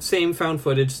same found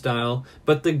footage style,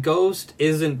 but the ghost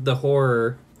isn't the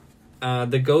horror.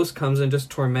 The ghost comes and just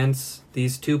torments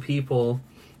these 2 people,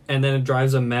 and then it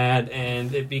drives them mad,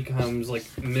 and it becomes like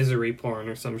misery porn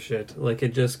or some shit. Like,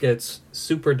 it just gets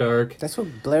super dark. That's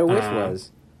what Blair Witch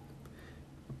was.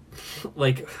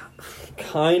 Like,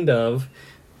 kind of.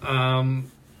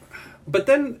 But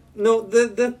then, no,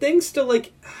 the thing still,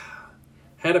 like,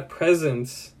 had a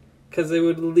presence. Because they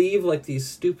would leave, like, these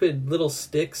stupid little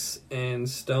sticks and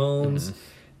stones. Mm-hmm.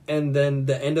 And then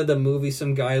the end of the movie,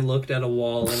 some guy looked at a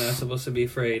wall and I was supposed to be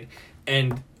afraid.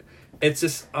 And it's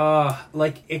just,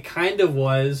 like, it kind of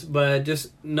was, but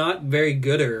just not very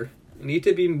gooder. You need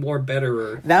to be more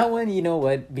betterer. That one, you know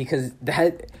what? Because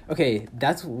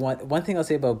that's one thing I'll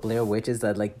say about Blair Witch is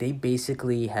that, like, they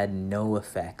basically had no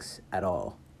effects at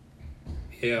all.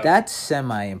 Yeah. That's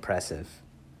semi-impressive.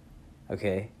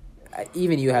 Okay?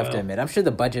 Even you have to admit. I'm sure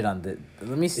the budget on the...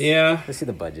 Let's see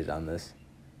the budget on this.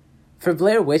 For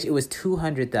Blair Witch, it was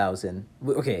 $200,000.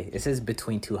 Okay, it says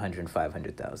between $200,000 and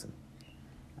 $500,000.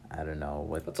 I don't know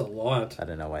what... That's a lot. I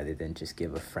don't know why they didn't just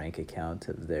give a frank account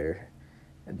of their...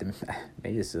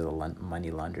 Maybe this is a money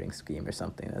laundering scheme or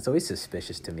something. That's always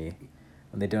suspicious to me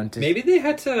when they don't. Maybe they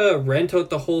had to rent out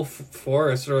the whole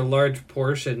forest or a large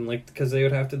portion, like, because they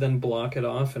would have to then block it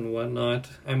off and whatnot.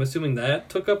 I'm assuming that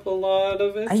took up a lot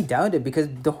of it. I doubt it because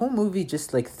the whole movie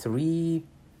just like 3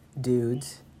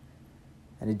 dudes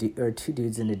and 2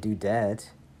 dudes and a dudette.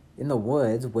 in the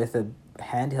woods with a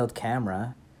handheld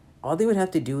camera. All they would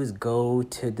have to do is go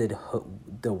to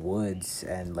the woods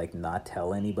and like not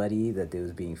tell anybody that it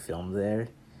was being filmed there,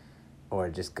 or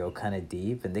just go kind of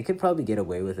deep, and they could probably get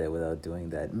away with it without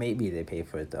doing that. Maybe they pay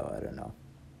for it though. I don't know.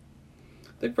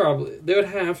 They would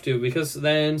have to, because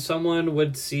then someone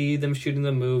would see them shooting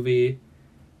the movie,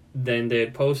 then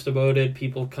they'd post about it,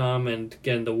 people come and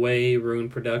get in the way, ruin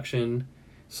production,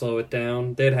 slow it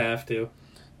down. They'd have to.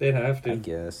 I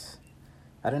guess.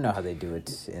 I don't know how they do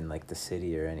it in like the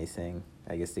city or anything.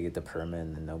 I guess they get the permit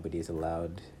and nobody's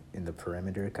allowed in the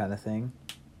perimeter kind of thing.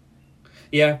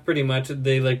 Yeah, pretty much.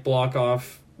 They like block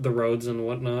off the roads and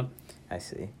whatnot. I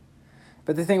see.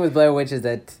 But the thing with Blair Witch is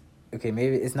that, okay,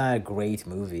 maybe it's not a great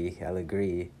movie, I'll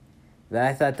agree. But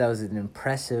I thought that was an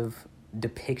impressive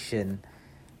depiction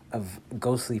of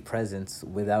ghostly presence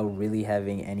without really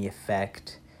having any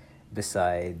effect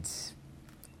besides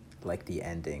like the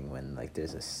ending, when like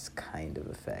there's a kind of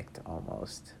effect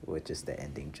almost with just the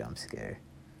ending jump scare.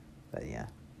 But yeah.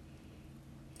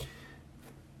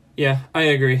 Yeah, I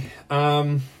agree.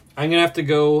 I'm gonna have to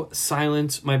go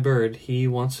silence my bird. He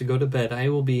wants to go to bed. I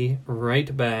will be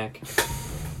right back.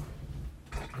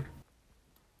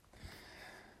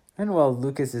 And while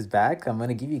Lucas is back, I'm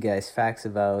gonna give you guys facts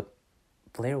about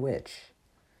Blair Witch.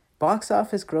 Box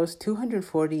office grossed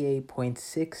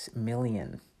 $248.6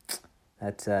 million.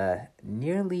 That's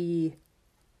nearly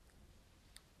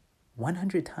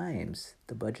 100 times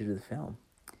the budget of the film.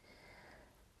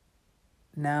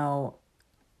 Now,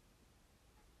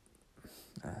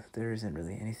 there isn't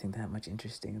really anything that much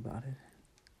interesting about it.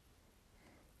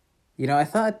 You know, I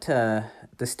thought the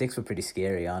sticks were pretty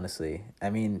scary, honestly.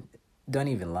 I mean, don't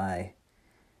even lie.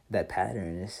 That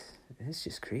pattern is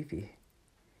just creepy.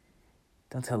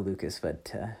 Don't tell Lucas,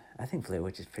 but I think Blair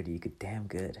Witch is pretty damn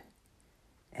good.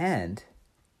 And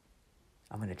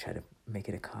I'm going to try to make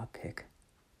it a cop pick.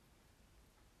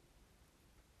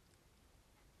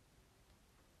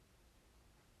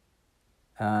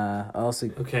 Also...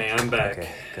 Okay, I'm back. Okay,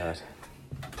 God.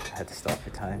 I had to stall for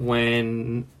time.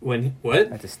 When what?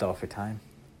 I had to stall for time.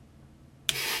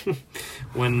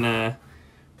 when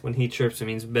he chirps, it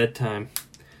means bedtime.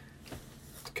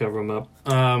 To cover him up.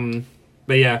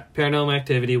 But yeah, Paranormal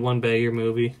Activity, one banger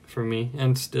movie for me,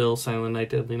 and still Silent Night,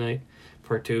 Deadly Night,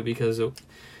 Part 2, because it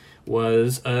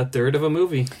was a third of a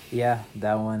movie. Yeah,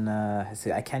 that one.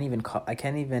 I can't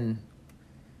even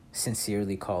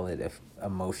sincerely call it a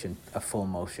full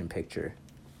motion picture,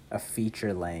 a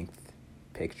feature length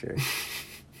picture.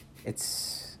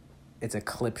 It's a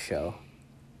clip show.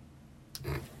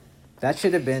 That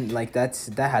should have been like that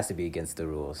has to be against the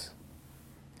rules.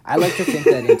 I like to think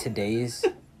that in today's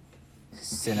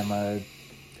cinema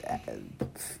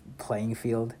playing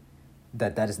field,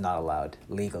 that is not allowed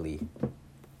legally.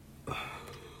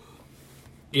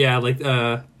 Yeah, like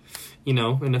you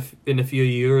know, in a few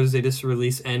years they just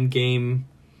release Endgame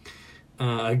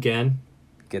again.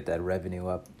 Get that revenue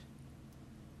up.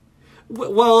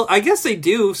 Well, I guess they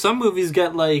do. Some movies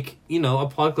get like, you know,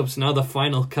 Apocalypse Now, the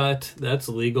final cut. That's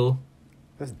legal.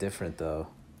 That's different though.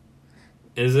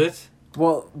 Is it?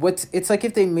 Well, it's like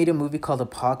if they made a movie called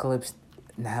Apocalypse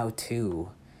Now 2,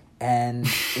 and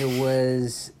it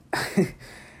was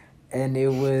and it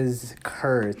was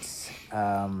Kurtz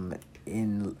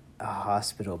in a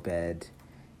hospital bed,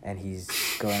 and he's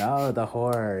going, oh, the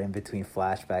horror, in between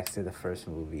flashbacks to the first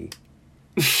movie.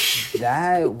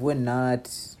 That would not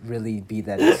really be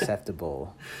that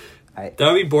acceptable. That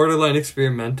would be borderline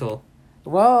experimental.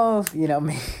 Well, you know,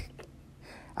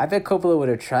 I bet Coppola would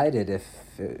have tried it if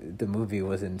the movie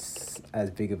wasn't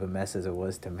as big of a mess as it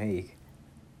was to make.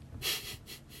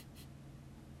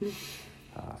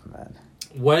 Oh, man.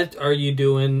 What are you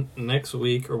doing next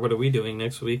week, or what are we doing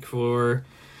next week for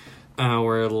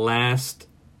our last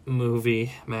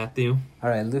movie, Matthew? All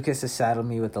right, Lucas has saddled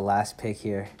me with the last pick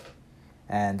here.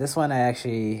 And this one I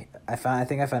think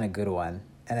I found a good one.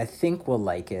 And I think we'll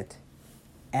like it.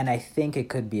 And I think it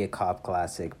could be a cop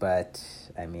classic, but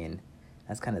I mean,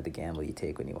 that's kind of the gamble you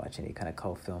take when you watch any kind of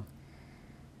cult film.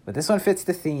 But this one fits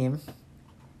the theme,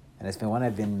 and it's been one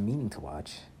I've been meaning to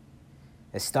watch.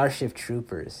 It's Starship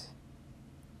Troopers.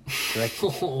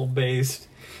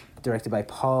 Directed by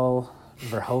Paul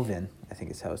Verhoeven, I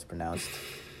think is how it's pronounced.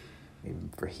 Maybe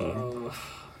Verhoeven.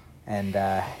 And,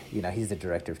 you know, he's the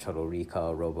director of Total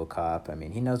Recall, RoboCop. I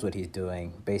mean, he knows what he's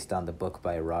doing, based on the book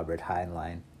by Robert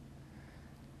Heinlein.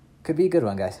 Could be a good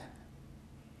one, guys.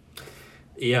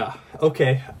 Yeah,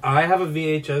 okay. I have a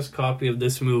VHS copy of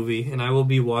this movie, and I will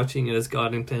be watching it as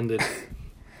God intended.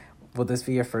 Will this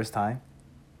be your first time?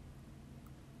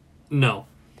 No.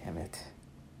 Damn it.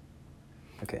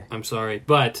 Okay. I'm sorry,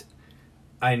 but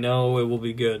I know it will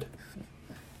be good.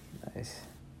 Nice.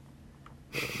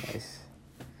 Very nice.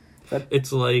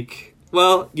 It's like,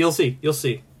 well, you'll see. You'll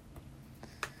see.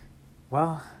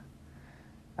 Well,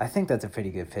 I think that's a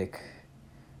pretty good pick.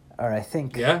 Or I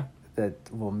think Yeah.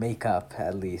 that will make up,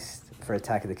 at least, for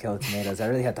Attack of the Killer Tomatoes. I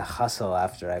really had to hustle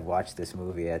after I watched this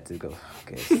movie. I had to go,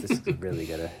 okay, this is really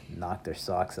going to knock their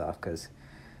socks off, because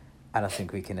I don't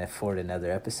think we can afford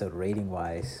another episode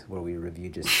rating-wise where we review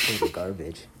just total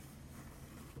garbage.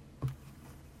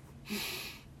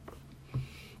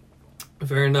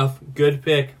 Fair enough. Good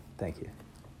pick. Thank you.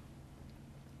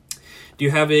 Do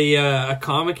you have a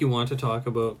comic you want to talk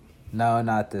about? No,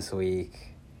 not this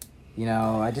week. You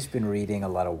know, I just been reading a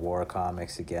lot of war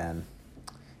comics again.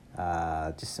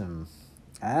 Just some...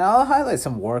 I'll highlight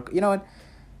some war... You know what?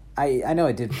 I know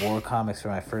I did war comics for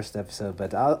my first episode,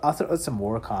 but I'll throw out some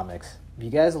war comics. If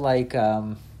you guys like...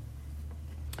 well,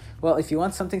 if you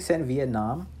want something set in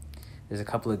Vietnam, there's a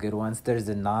couple of good ones. There's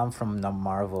the Nam from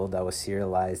Marvel that was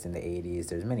serialized in the 80s.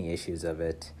 There's many issues of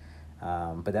it.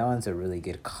 But that one's a really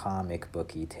good comic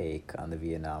booky take on the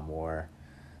Vietnam War.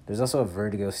 There's also a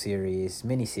Vertigo series,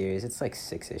 mini-series. It's like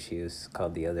 6 issues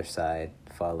called The Other Side.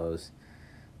 Follows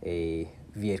a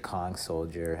Viet Cong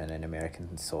soldier and an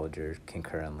American soldier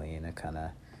concurrently in a kind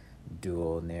of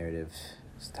dual narrative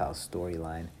style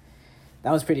storyline.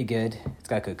 That one's pretty good. It's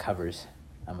got good covers.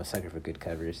 I'm a sucker for good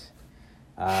covers.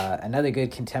 Another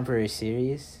good contemporary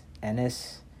series,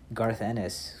 Garth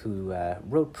Ennis, who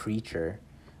wrote Preacher,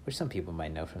 which some people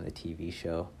might know from the TV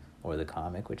show or the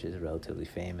comic, which is relatively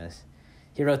famous.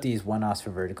 He wrote these one-offs for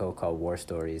Vertigo called War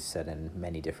Stories, set in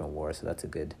many different wars, so that's a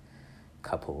good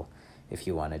couple if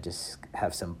you want to just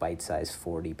have some bite-sized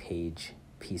 40-page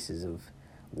pieces of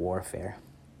warfare.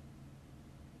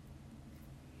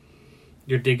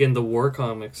 You're digging the war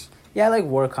comics. Yeah, I like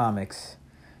war comics.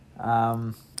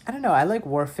 I don't know, I like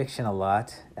war fiction a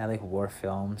lot. I like war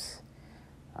films.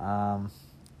 I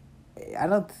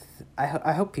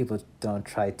hope people don't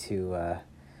try to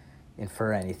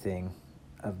infer anything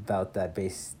about that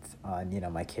based on,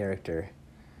 my character.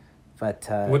 But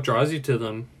what draws you to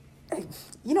them?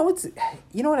 You know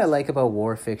what I like about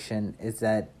war fiction is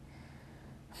that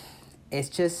it's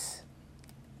just,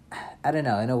 I don't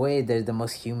know, in a way they're the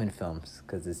most human films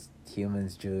because it's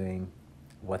humans doing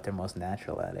what they're most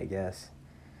natural at, I guess.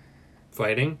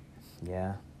 Fighting?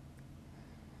 Yeah.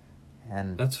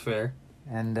 And that's fair.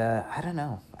 And I don't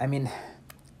know. I mean,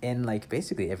 in like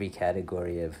basically every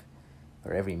category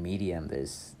or every medium,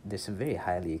 there's some very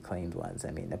highly acclaimed ones.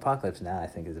 I mean, Apocalypse Now I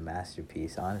think is a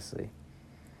masterpiece, honestly.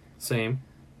 Same.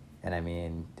 And I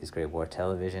mean, there's great war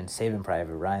television. Saving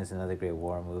Private Ryan's another great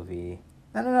war movie.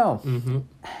 I don't know.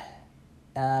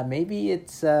 Mm-hmm. Maybe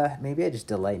I just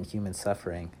delight in human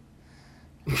suffering.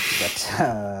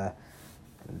 But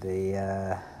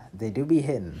they do be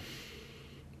hidden.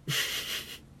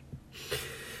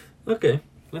 Okay,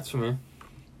 that's fair.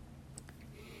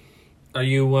 Are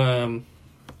you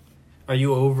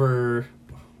over,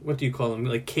 what do you call them,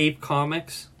 like Cape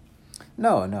Comics?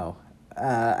 No.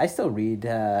 I still read,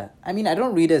 I mean, I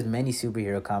don't read as many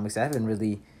superhero comics. I haven't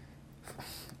really,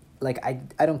 like,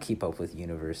 I don't keep up with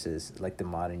universes, like the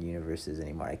modern universes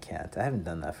anymore. I can't. I haven't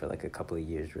done that for like a couple of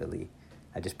years, really.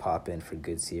 I just pop in for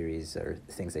good series or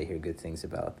things I hear good things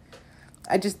about.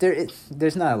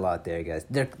 There's not a lot there, guys.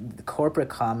 The corporate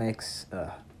comics,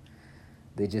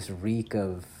 they just reek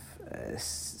of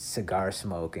cigar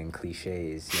smoke and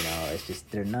cliches. It's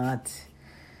just they're not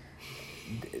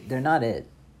it,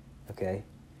 okay.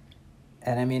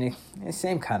 And I mean, the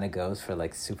same kind of goes for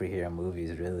like superhero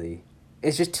movies. Really,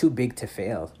 it's just too big to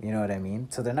fail. You know what I mean?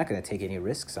 So they're not going to take any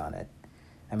risks on it.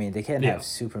 I mean, they can't have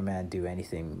Superman do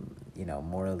anything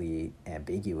morally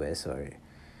ambiguous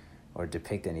or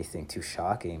depict anything too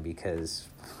shocking because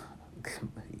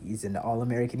he's an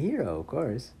all-American hero, of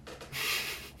course.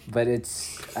 But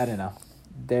I don't know.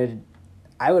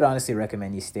 I would honestly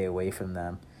recommend you stay away from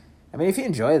them. I mean, if you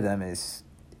enjoy them, it's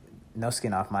no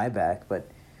skin off my back,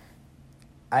 but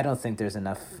I don't think there's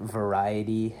enough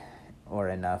variety or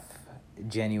enough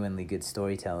genuinely good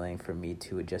storytelling for me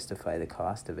to justify the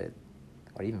cost of it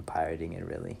or even pirating it,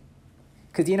 really.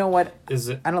 Because you know what?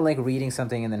 I don't like reading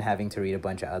something and then having to read a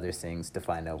bunch of other things to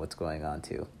find out what's going on,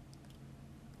 too.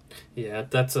 Yeah,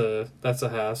 that's a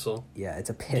hassle. Yeah, it's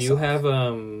a piss Do you off. have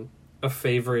a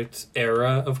favorite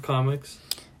era of comics?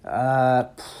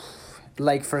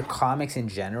 Like for comics in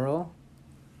general?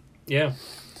 Yeah.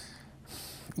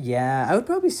 Yeah, I would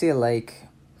probably say like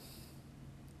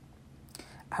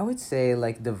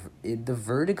the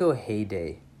Vertigo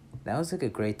heyday. That was like a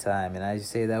great time, and I'd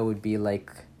say that would be like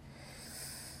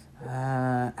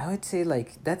I would say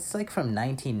like that's like from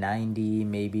 1990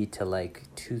 maybe to like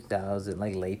 2000,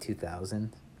 like late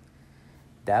 2000.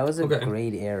 That was a Okay.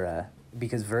 great era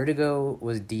because Vertigo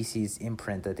was DC's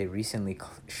imprint that they recently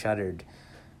shuttered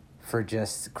for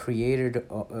just creator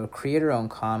owned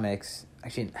comics.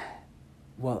 Actually,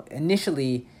 well,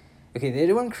 initially, okay,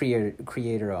 they weren't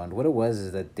creator owned. What it was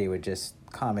is that they were just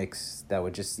comics that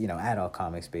were just, you know, adult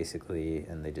comics basically,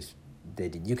 and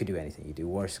you could do anything. You could do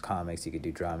worse comics, you could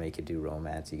do drama, you could do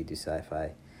romance, you could do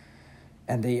sci-fi.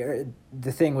 And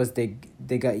the thing was you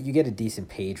get a decent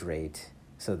page rate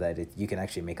so that you can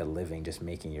actually make a living just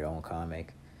making your own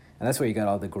comic. And that's where you got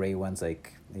all the great ones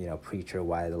like, you know, Preacher,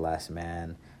 Why the Last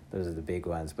Man. Those are the big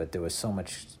ones, but there was so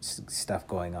much stuff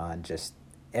going on just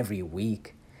every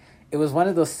week. It was one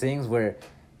of those things where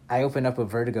I open up a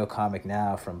Vertigo comic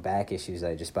now from back issues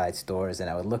I just buy at stores, and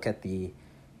I would look at the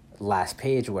last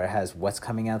page where it has what's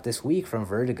coming out this week from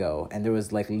Vertigo, and there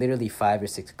was like literally 5 or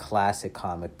 6 classic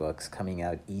comic books coming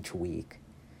out each week.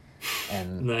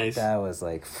 And Nice. That was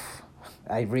like,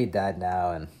 I read that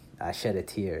now and I shed a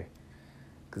tear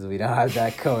because we don't have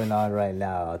that going on right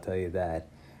now, I'll tell you that.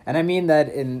 And I mean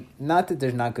that not that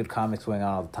there's not good comics going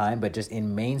on all the time, but just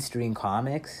in mainstream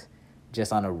comics,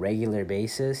 just on a regular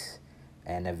basis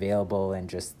and available in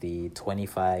just the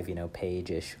 25, you know,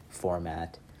 page-ish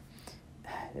format.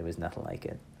 There was nothing like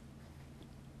it.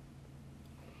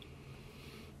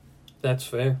 That's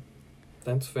fair.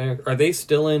 That's fair. Are they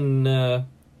still in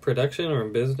production or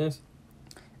in business?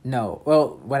 No.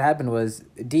 Well, what happened was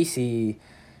DC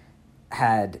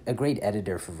had a great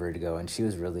editor for Vertigo, and she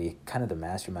was really kind of the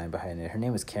mastermind behind it. Her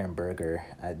name was Karen Berger.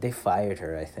 They fired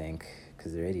her, I think,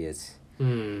 because they're idiots.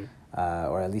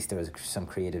 Or at least there was some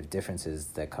creative differences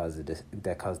that caused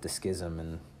the schism,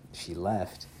 and she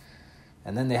left.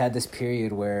 And then they had this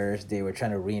period where they were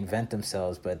trying to reinvent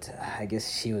themselves, but I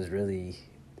guess she was really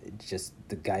just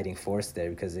the guiding force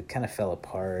there because it kind of fell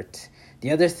apart.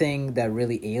 The other thing that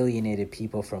really alienated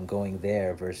people from going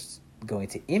there versus going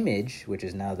to Image, which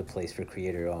is now the place for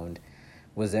creator-owned,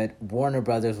 was that Warner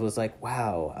Brothers was like,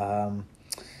 wow,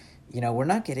 you know, we're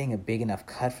not getting a big enough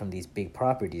cut from these big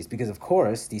properties because, of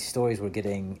course, these stories were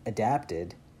getting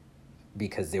adapted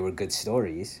because they were good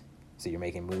stories. So you're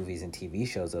making movies and TV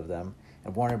shows of them.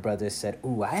 And Warner Brothers said,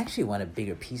 ooh, I actually want a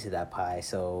bigger piece of that pie.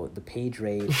 So the page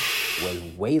rate was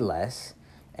way less,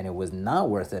 and it was not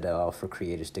worth it at all for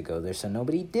creators to go there. So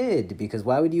nobody did, because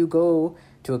why would you go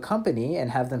to a company and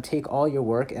have them take all your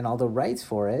work and all the rights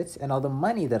for it and all the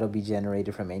money that'll be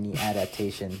generated from any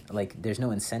adaptation? Like, there's no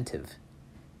incentive.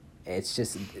 It's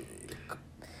just,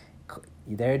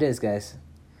 there it is, guys.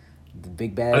 The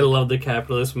big bad. I love the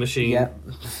capitalist machine. Yep.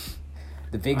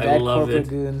 The big bad corporate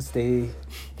goons, they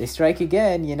strike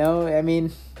again, you know? I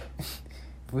mean,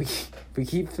 we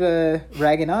keep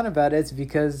ragging on about it, it's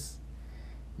because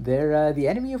they're the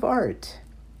enemy of art.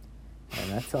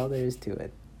 And that's all there is to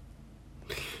it.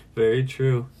 Very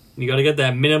true. You gotta get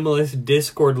that minimalist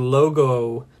Discord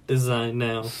logo design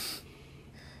now.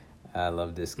 I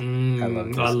love Discord.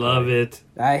 I love it.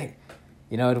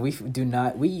 You know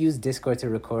what, we use Discord to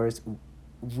record.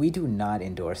 We do not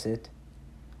endorse it.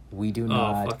 We do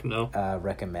not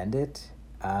recommend it.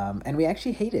 And we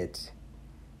actually hate it.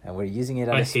 And we're using it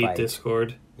out of spite. I hate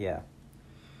Discord. Yeah.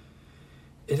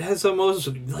 It has the most,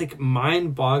 like,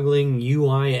 mind-boggling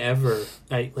UI ever.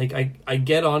 I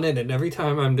get on it, and every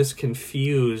time I'm just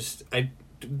confused.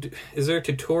 Is there a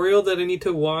tutorial that I need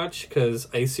to watch? Because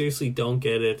I seriously don't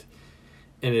get it.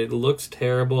 And it looks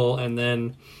terrible, and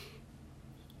then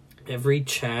every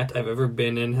chat I've ever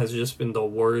been in has just been the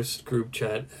worst group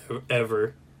chat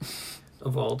ever.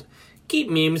 Of all. Keep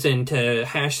memes into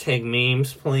hashtag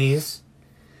memes, please.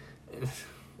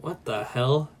 What the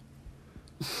hell?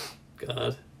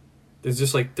 God. There's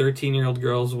just like 13-year-old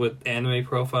girls with anime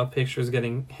profile pictures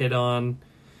getting hit on.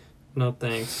 No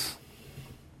thanks.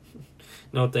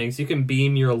 No thanks. You can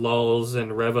beam your lulls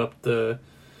and rev up the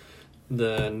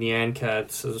Nyan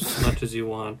Cats as much as you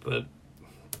want, but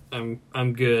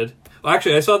I'm good. Well,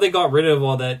 actually, I saw they got rid of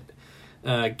all that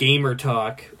gamer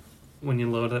talk when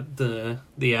you load up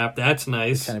the app. That's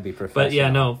nice. It's trying to be professional. But yeah,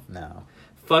 no.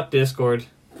 Fuck Discord.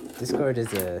 Discord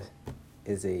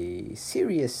is a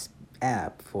serious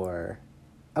app for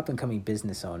up and coming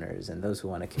business owners and those who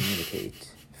want to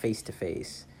communicate face to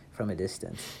face from a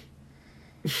distance.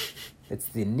 It's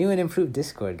the new and improved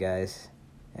Discord, guys,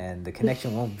 and the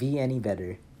connection won't be any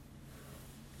better.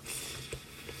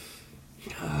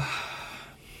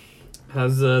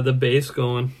 How's the base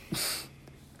going?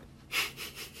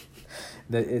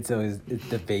 It's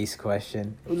the base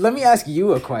question. Let me ask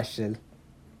you a question.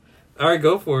 All right,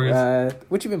 go for it.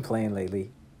 What you been playing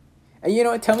lately? And you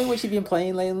know what? Tell me what you've been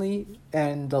playing lately,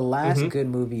 and the last Mm-hmm. good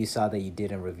movie you saw that you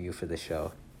didn't review for the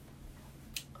show.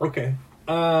 Okay.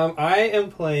 I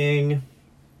am playing.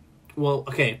 Well,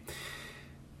 okay.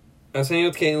 I was hanging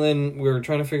with Caitlin. We were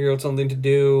trying to figure out something to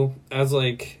do.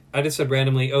 I just said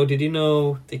randomly, "Oh, did you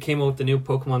know they came out with the new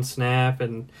Pokemon Snap?"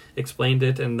 and explained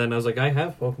it. And then I was like, "I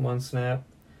have Pokemon Snap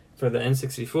for the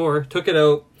N64." Took it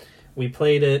out. We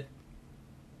played it.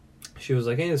 She was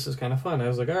like, "Hey, this is kind of fun." I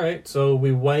was like, "All right." So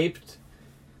we wiped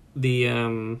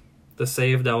the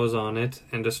save that was on it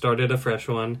and just started a fresh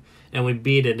one, and we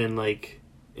beat it in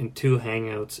 2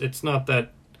 hangouts. It's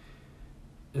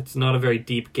not a very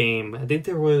deep game. I think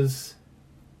there was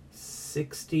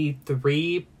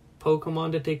 63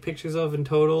 Pokemon to take pictures of in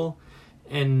total,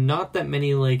 and not that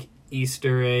many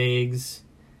Easter eggs,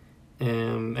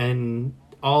 and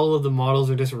all of the models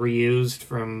are just reused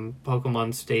from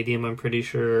Pokemon Stadium, I'm pretty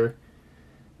sure.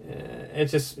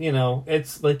 It's just,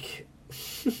 it's like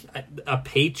a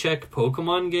paycheck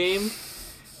Pokemon game.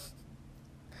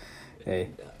 Hey.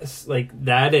 It's like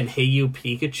that and Hey You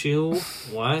Pikachu.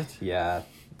 What? Yeah,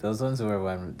 those ones were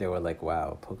when they were like,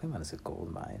 wow, Pokemon is a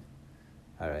gold mine.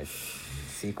 All right,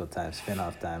 sequel time,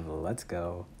 spin-off time, let's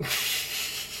go.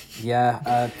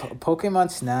 Yeah,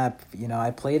 Pokemon Snap,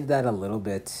 I played that a little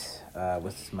bit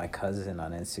with my cousin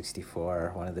on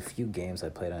N64. One of the few games I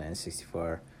played on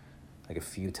N64, a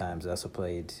few times. I also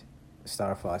played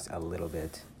Star Fox a little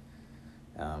bit.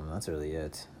 That's really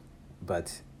it.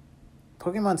 But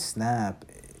Pokemon Snap,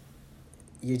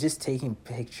 you're just taking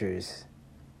pictures.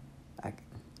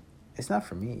 It's not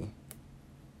for me.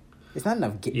 It's not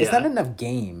enough. It's not enough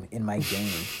game in my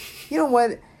game. You know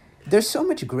what? There's so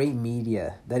much great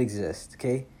media that exists.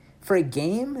 Okay, for a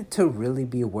game to really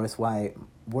be worth my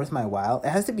while, it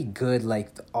has to be good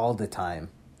all the time.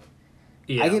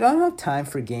 Yeah. I don't have time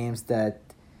for games that,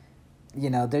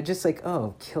 they're just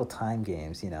kill time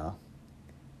games.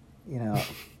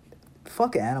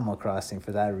 Fuck Animal Crossing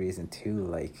for that reason too.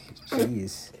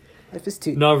 Jeez. Life is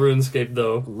too... Not RuneScape,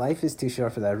 though. Life is too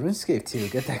short for that. RuneScape, too.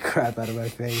 Get that crap out of my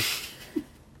face.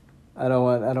 I don't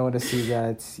want to see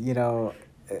that,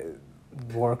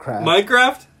 Warcraft.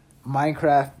 Minecraft?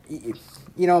 Minecraft,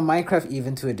 Minecraft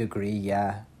even to a degree,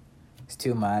 yeah. It's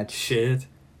too much. Shit.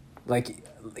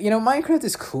 Minecraft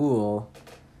is cool,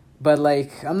 but,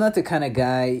 I'm not the kind of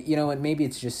guy, maybe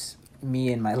it's just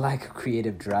me and my lack of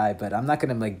creative drive, but I'm not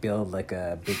going to, build,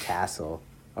 a big castle.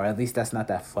 Or at least that's not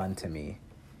that fun to me.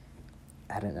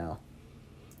 I don't know.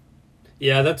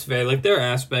 Yeah, that's fair. There are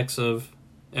aspects of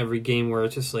every game where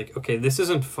it's just okay, this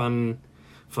isn't fun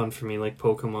for me, like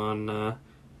Pokemon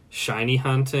shiny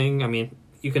hunting. I mean,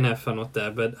 you can have fun with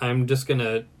that, but I'm just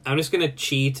gonna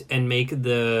cheat and make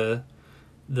the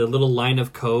little line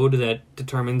of code that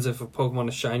determines if a Pokemon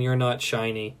is shiny or not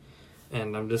shiny,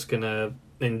 and I'm just gonna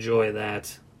enjoy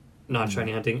that, not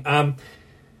shiny hunting.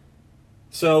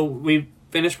 So we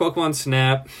finished Pokemon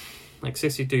Snap.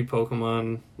 63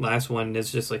 Pokemon. Last one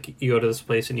is just you go to this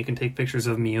place and you can take pictures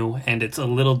of Mew, and it's a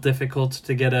little difficult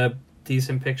to get a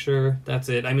decent picture. That's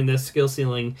it. I mean, the skill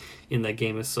ceiling in that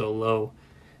game is so low.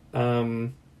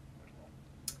 And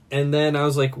then I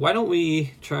was like, why don't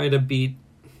we try to beat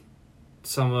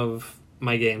some of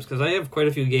my games? Because I have quite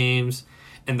a few games,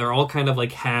 and they're all kind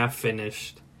of half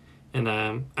finished. And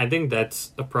I think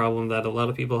that's a problem that a lot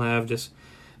of people have. Just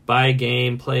buy a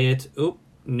game, play it. Oop.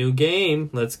 New game,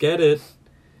 let's get it.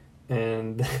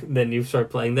 And then you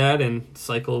start playing that, and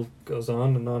cycle goes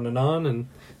on and on and on, and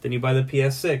then you buy the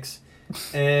PS6.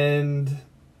 And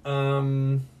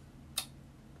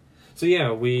so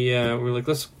yeah, we're like,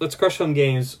 let's crush some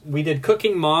games. We did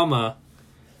Cooking Mama.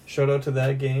 Shout out to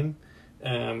that game.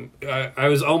 I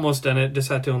was almost done it, just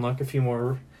had to unlock a few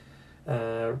more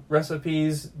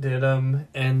recipes, did them,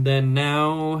 and then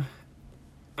now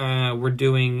we're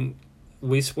doing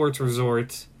Wii Sports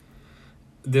Resort.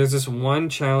 There's this one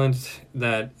challenge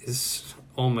that is,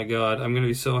 oh my god, I'm going to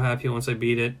be so happy once I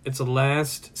beat it. It's the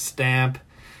last stamp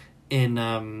in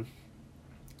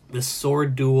the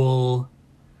Sword Duel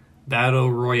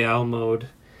Battle Royale mode.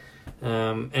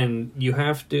 And you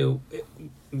have to...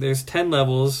 There's 10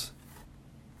 levels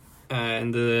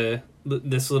in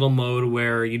this little mode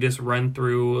where you just run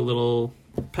through a little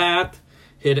path,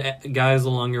 hit guys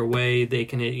along your way, they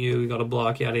can hit you, you gotta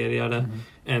block, yada yada yada,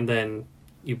 and then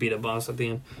you beat a boss at the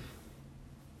end.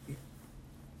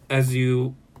 As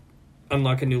you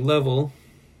unlock a new level,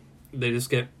 they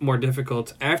just get more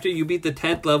difficult. After you beat the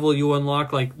 10th level, you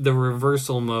unlock the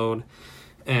reversal mode,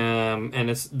 and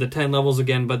it's the 10 levels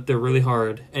again, but they're really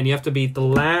hard, and you have to beat the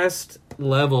last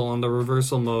level on the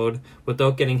reversal mode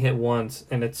without getting hit once,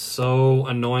 and it's so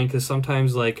annoying because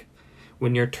sometimes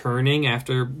when you're turning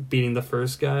after beating the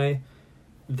first guy,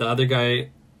 the other guy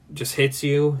just hits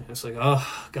you. It's like,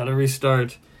 oh, gotta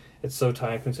restart. It's so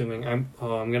time consuming. I'm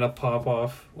gonna pop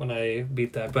off when I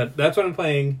beat that. But that's what I'm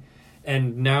playing,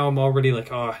 and now I'm already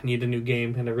like, oh, I need a new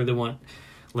game, and I really want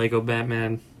Lego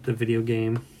Batman, the video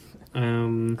game.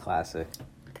 Classic.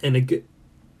 And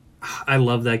I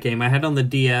love that game. I had it on the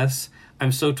DS.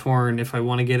 I'm so torn if I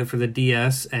want to get it for the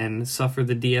DS and suffer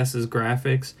the DS's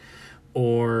graphics,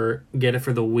 or get it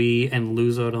for the Wii and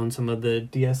lose out on some of the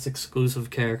DS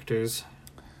exclusive characters.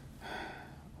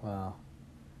 Wow.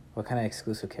 What kind of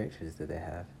exclusive characters did they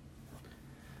have?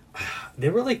 They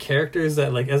were like characters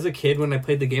that, like, as a kid when I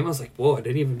played the game, I was like, whoa, I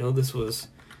didn't even know this was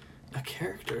a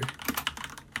character.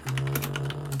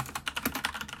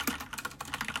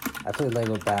 I played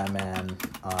Lego Batman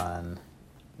on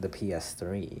the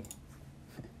PS3.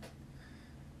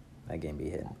 That game be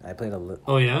hidden. I played a little.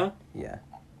 Oh, yeah? Yeah.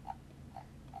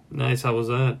 Nice, how was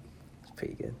that? It's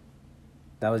pretty good.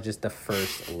 That was just the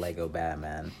first Lego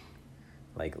Batman.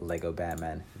 Like, Lego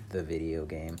Batman, the video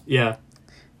game. Yeah.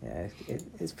 Yeah,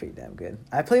 it's pretty damn good.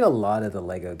 I played a lot of the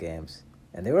Lego games,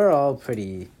 and they were all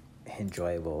pretty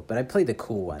enjoyable, but I played the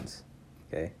cool ones,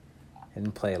 okay? I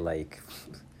didn't play, like,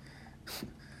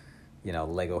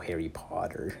 Lego Harry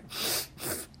Potter.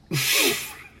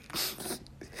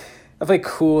 I play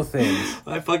cool things.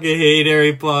 I fucking hate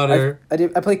Harry Potter. I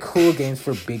play cool games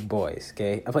for big boys,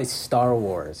 okay? I play Star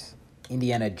Wars,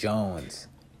 Indiana Jones,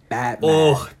 Batman.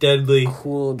 Oh, deadly.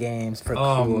 Cool games for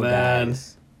cool man.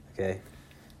 guys, okay?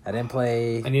 I didn't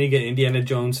play... I need to get Indiana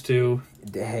Jones, too.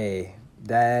 Hey,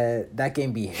 that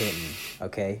game be hitting,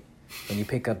 okay? When you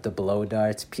pick up the blow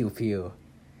darts, pew pew.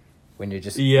 When you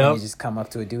just come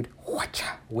up to a dude,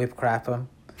 whatcha, whip crap him.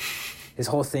 His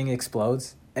whole thing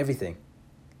explodes. Everything.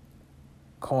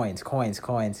 Coins.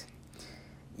 That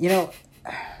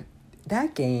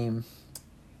game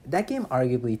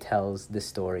arguably tells the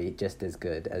story just as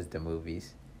good as the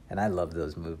movies. And I love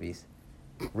those movies.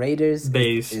 Raiders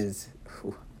is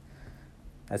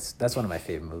that's one of my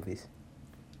favorite movies.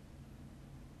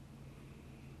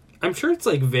 I'm sure it's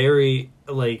like very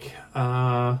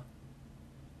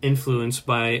influenced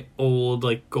by old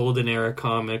like golden era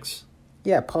comics.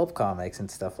 Yeah, pulp comics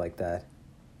and stuff like that.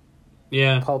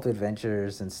 Yeah. Pulp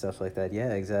adventures and stuff like that.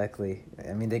 Yeah, exactly.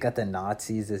 I mean, they got the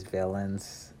Nazis as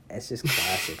villains. It's just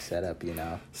classic setup,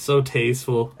 So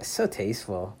tasteful. It's so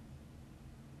tasteful.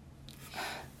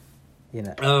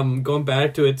 Going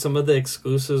back to it, some of the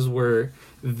exclusives were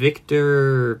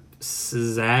Victor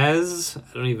Zsasz,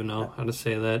 I don't even know how to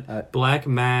say that, Black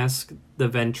Mask, The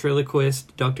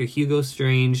Ventriloquist, Dr. Hugo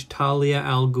Strange, Talia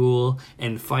al Ghul,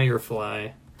 and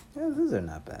Firefly. Yeah, those are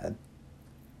not bad.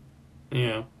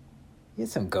 Yeah. He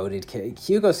has some goated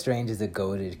Hugo Strange is a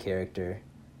goated character.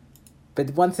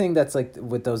 But one thing that's like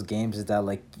with those games is that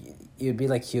like you'd be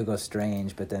like Hugo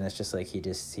Strange, but then it's just like he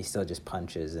still just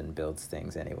punches and builds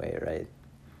things anyway, right?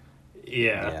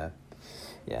 Yeah.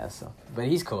 Yeah, so but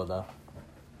he's cool though.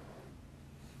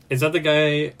 Is that the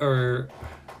guy or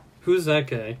who's that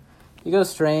guy? Hugo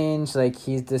Strange, like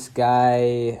he's this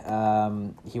guy,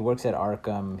 he works at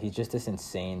Arkham. He's just this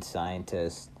insane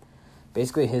scientist.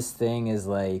 Basically his thing is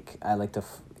like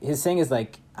his thing is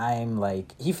like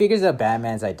he figures out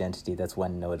Batman's identity. That's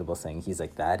one notable thing. He's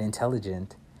like that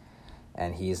intelligent.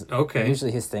 And he's okay.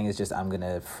 Usually his thing is just I'm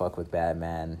gonna fuck with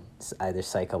Batman either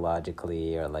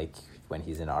psychologically or like when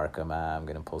he's in Arkham, I'm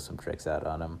gonna pull some tricks out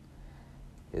on him.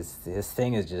 His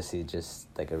thing is he's just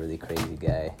like a really crazy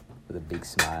guy with a big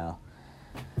smile.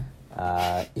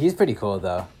 He's pretty cool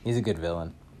though. He's a good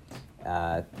villain.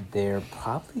 They're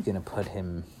probably gonna put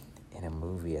him in a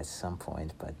movie at some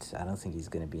point, but I don't think he's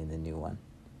gonna be in the new one.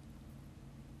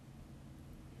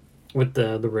 With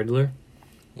the Riddler?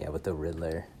 Yeah, with the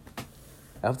Riddler.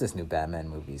 I hope this new Batman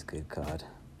movie is good, God.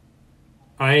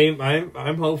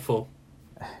 I'm hopeful.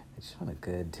 I just want a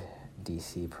good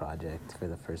DC project for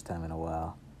the first time in a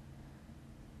while.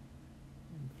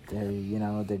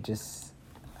 They're just...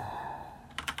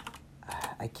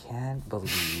 I can't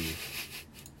believe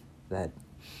that...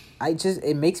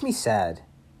 It makes me sad,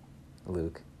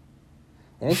 Luke.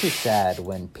 It makes me sad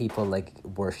when people, like,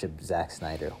 worship Zack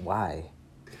Snyder. Why?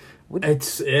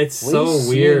 It's so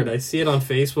weird. I see it on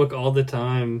Facebook all the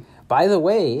time. By the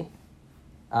way,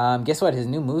 guess what? His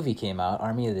new movie came out,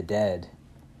 Army of the Dead,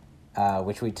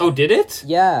 which we... did it?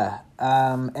 Yeah.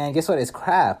 And guess what? It's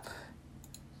crap.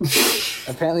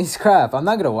 Apparently it's crap. I'm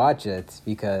not going to watch it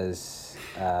because...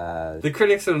 the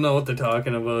critics don't know what they're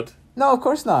talking about. No, of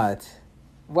course not.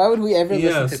 Why would we ever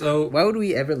Why would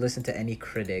we ever listen to any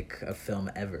critic of film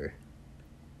ever?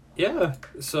 Yeah,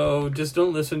 so just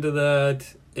don't listen to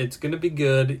that. It's gonna be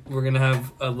good. We're gonna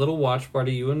have a little watch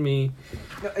party, you and me.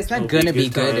 No, it's not It'll gonna be a be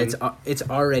good good. time. It's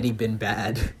already been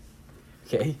bad.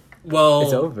 Okay, Well,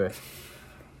 it's over.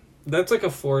 that's like a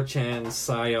 4chan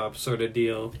psyop sort of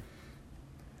deal.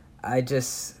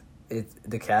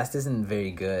 The cast isn't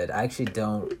very good. I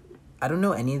don't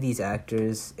know any of these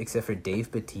actors except for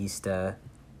Dave Bautista,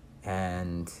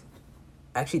 and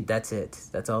actually that's it.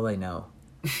 That's all I know.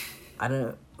 I don't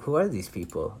know who are these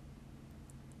people.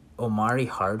 Omari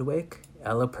Hardwick,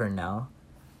 Ella Purnell.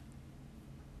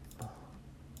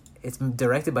 It's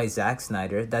directed by Zack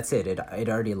Snyder. That's it. It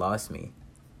already lost me.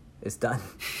 It's done.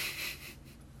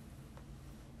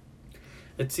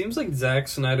 It seems like Zack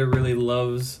Snyder really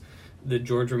loves the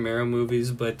George Romero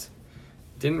movies, but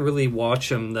didn't really watch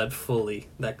them that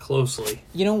closely.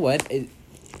 You know what?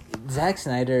 Zack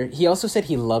Snyder, he also said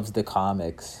he loves the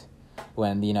comics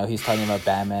when, he's talking about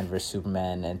Batman versus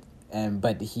Superman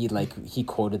but he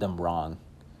quoted them wrong.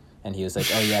 And he was like,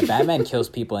 "Oh yeah, Batman kills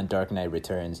people in Dark Knight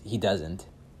Returns. He doesn't.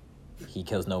 He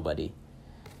kills nobody."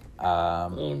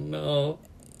 Oh no.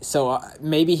 So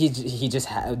maybe he just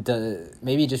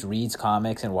maybe he just reads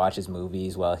comics and watches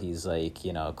movies while he's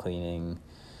cleaning,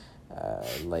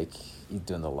 he's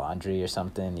doing the laundry or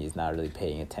something. He's not really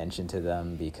paying attention to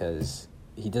them because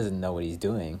he doesn't know what he's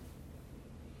doing.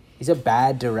 He's a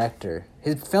bad director.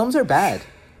 His films are bad.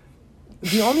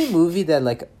 The only movie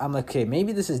that I'm like, okay,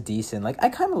 maybe this is decent. I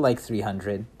kind of like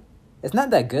 300. It's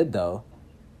not that good though,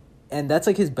 and that's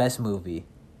his best movie.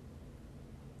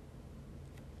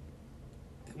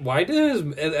 Why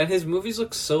do his movies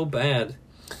look so bad?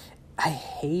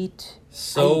 Ugly.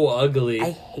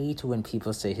 I hate when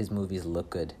people say his movies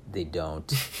look good. They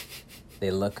don't.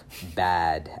 They look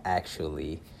bad,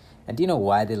 actually. And do you know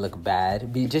why they look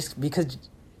bad? Just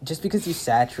because you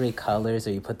saturate colors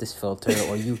or you put this filter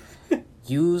or you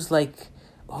use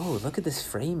oh, look at this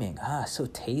framing. So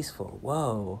tasteful.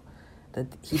 Whoa. That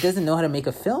he doesn't know how to make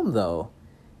a film though.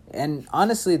 And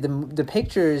honestly, the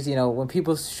pictures, when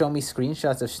people show me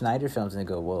screenshots of Snyder films and they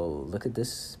go, "Whoa, look at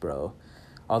this, bro."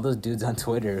 All those dudes on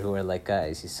Twitter who are like,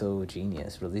 "Guys, he's so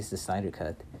genius. Release the Snyder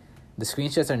cut." The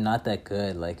screenshots are not that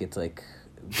good.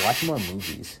 Watch more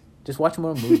movies. Just watch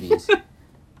more movies.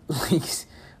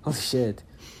 Holy shit.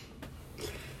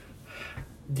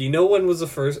 Do you know what was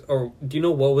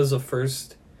the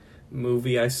first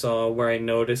movie I saw where I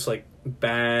noticed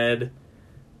bad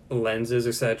lenses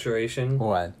or saturation?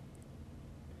 What?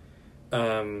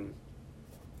 Oh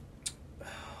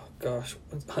gosh,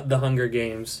 The Hunger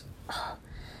Games.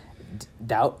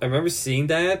 I remember seeing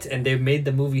that, and they made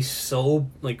the movie so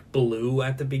blue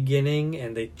at the beginning,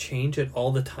 and they change it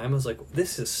all the time. I was like,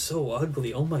 this is so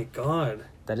ugly. Oh my god.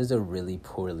 That is a really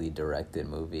poorly directed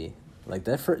movie.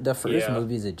 The first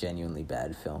movie is a genuinely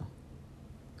bad film.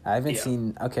 I haven't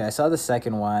seen. Okay, I saw the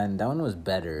second one. That one was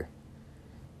better.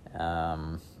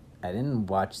 I didn't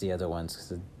watch the other ones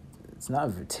because it's not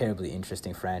a terribly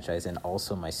interesting franchise, and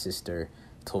also my sister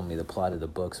told me the plot of the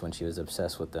books when she was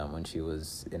obsessed with them when she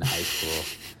was in high school.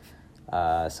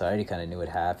 So I already kind of knew what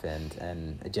happened.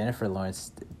 And Jennifer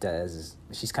Lawrence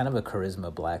she's kind of a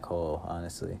charisma black hole,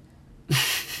 honestly.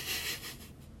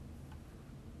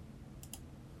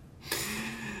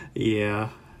 Yeah.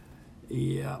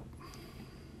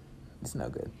 It's no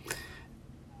good.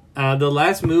 The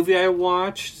last movie I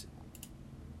watched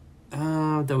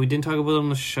that we didn't talk about on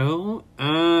the show,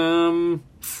 I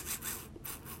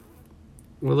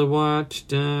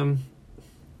watched, I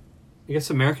guess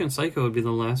American Psycho would be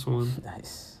the last one.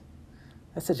 Nice.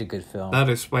 That's such a good film. That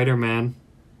or Spider-Man.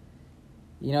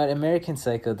 You know what, American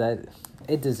Psycho,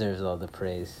 it deserves all the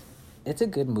praise. It's a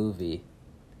good movie.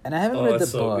 And I haven't read the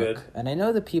book. Good. And I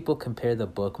know that people compare the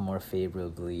book more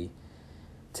favorably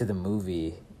to the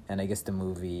movie. And I guess the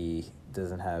movie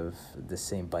doesn't have the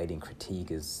same biting critique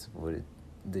as what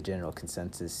the general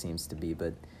consensus seems to be.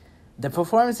 But the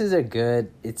performances are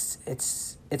good. It's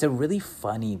a really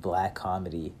funny black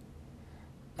comedy.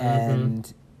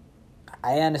 And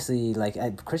I honestly,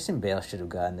 Christian Bale should have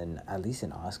gotten at least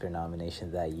an Oscar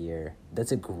nomination that year.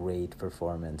 That's a great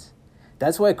performance.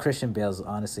 That's why Christian Bale's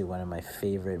honestly one of my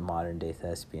favorite modern day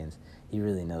thespians. He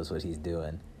really knows what he's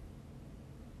doing.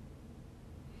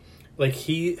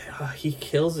 He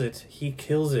kills it. He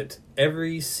kills it.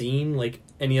 Every scene,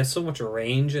 and he has so much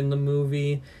range in the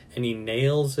movie, and he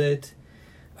nails it.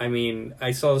 I mean,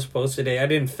 I saw this post today. I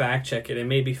didn't fact check it. It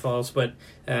may be false, but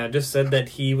just said that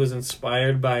he was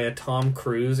inspired by a Tom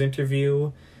Cruise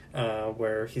interview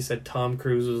where he said Tom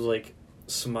Cruise was,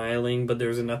 smiling, but there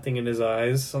was nothing in his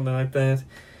eyes, something like that.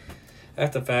 I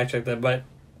have to fact check that, but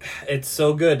it's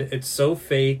so good. It's so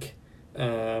fake.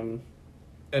 And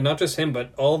not just him,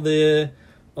 but all the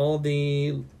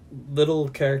little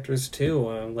characters too.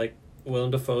 Like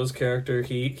Willem Dafoe's character,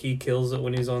 he kills it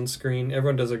when he's on screen.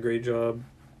 Everyone does a great job.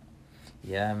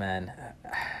 Yeah, man.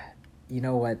 You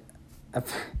know what?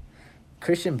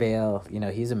 Christian Bale,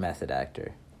 he's a method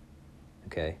actor.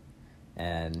 Okay?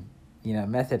 And,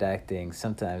 method acting,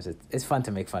 sometimes it's fun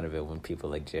to make fun of it when people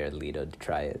like Jared Leto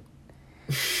try it.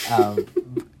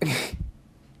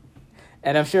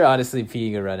 And I'm sure, honestly,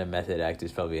 peeing around a method actor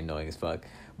is probably annoying as fuck.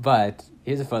 But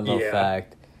here's a fun little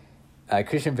fact.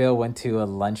 Christian Bale went to a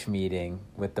lunch meeting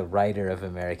with the writer of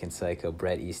American Psycho,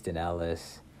 Bret Easton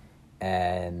Ellis,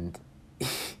 and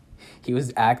he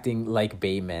was acting like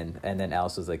Bateman, and then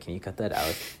Ellis was like, "Can you cut that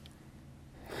out?"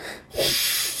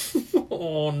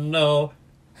 Oh no,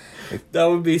 that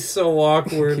would be so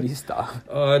awkward. Can you stop?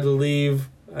 Oh, I'd leave.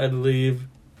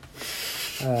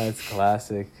 It's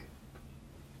classic.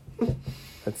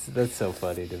 That's so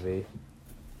funny to me.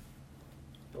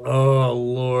 Oh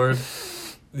Lord,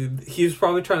 he was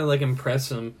probably trying to like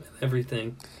impress him and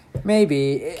everything.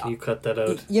 Maybe. Can you cut that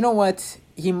out? You know what?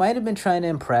 He might have been trying to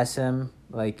impress him.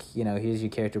 Like, here's your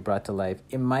character brought to life.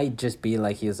 It might just be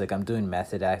like he was like, I'm doing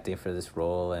method acting for this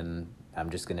role, and I'm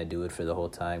just gonna do it for the whole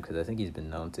time, because I think he's been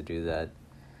known to do that.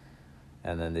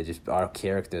 And then they just our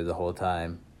character the whole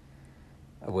time,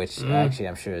 which actually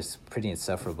I'm sure is pretty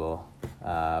insufferable.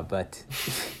 But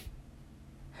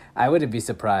I wouldn't be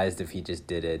surprised if he just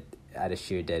did it out of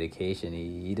sheer dedication.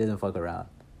 He doesn't fuck around.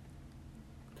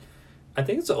 I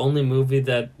think it's the only movie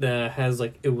that has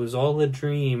like it was all a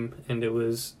dream and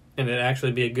it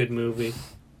actually be a good movie.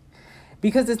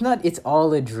 Because it's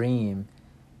all a dream.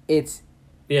 It's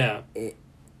just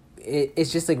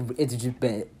like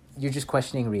you're just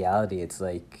questioning reality. It's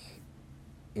like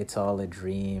it's all a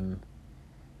dream ?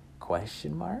 It's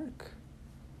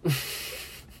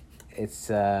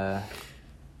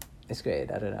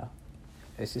great. I don't know.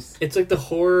 It's like the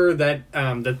horror that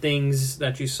the things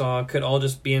that you saw could all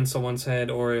just be in someone's head,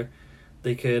 or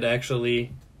they could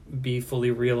actually be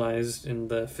fully realized in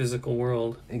the physical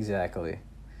world. Exactly.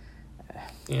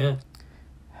 Yeah.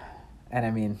 And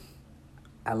I mean,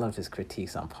 I love his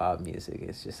critiques on pop music.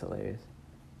 It's just hilarious.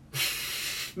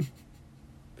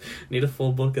 Need a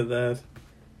full book of that.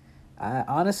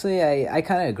 Honestly, I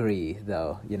kind of agree,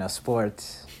 though.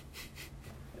 Sports,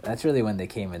 that's really when they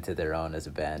came into their own as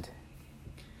a band.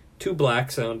 Too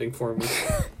black sounding for me.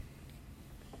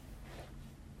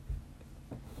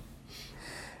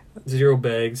 Zero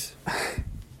bags.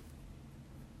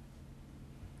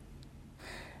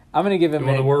 I'm going to give him...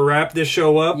 Want to wrap this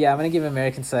show up? Yeah, I'm going to give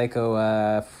American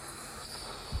Psycho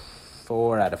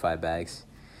 4 out of 5 bags.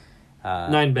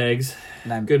 9 bags.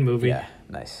 Good movie. Yeah,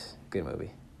 nice. Good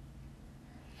movie.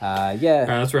 Yeah. All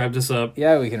right, let's wrap this up.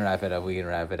 Yeah, we can wrap it up.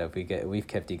 We've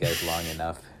kept you guys long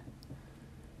enough.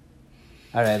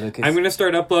 All right, Lucas. I'm going to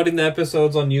start uploading the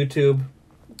episodes on YouTube.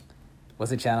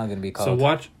 What's the channel going to be called? So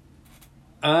watch.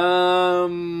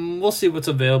 We'll see what's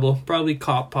available. Probably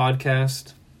Cop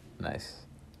Podcast. Nice.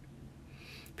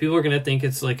 People are going to think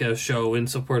it's like a show in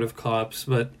support of cops,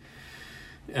 but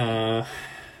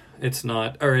it's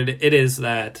not. Or it is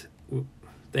that.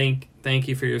 Thank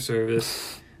you for your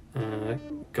service.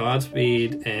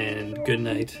 Godspeed and good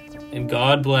night. And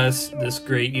God bless this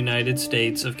great United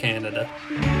States of Canada.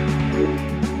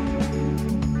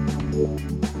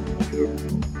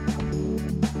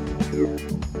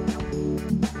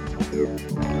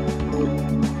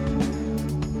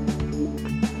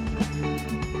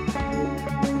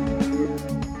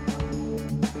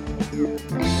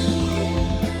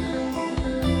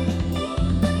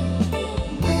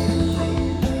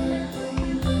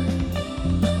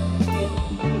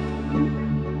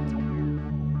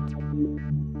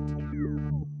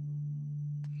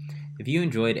 If you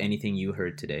enjoyed anything you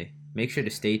heard today, make sure to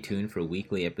stay tuned for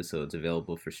weekly episodes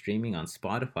available for streaming on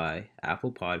Spotify,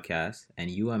 Apple Podcasts, and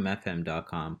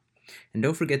umfm.com. And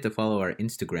don't forget to follow our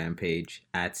Instagram page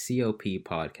 @COP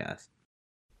Podcast.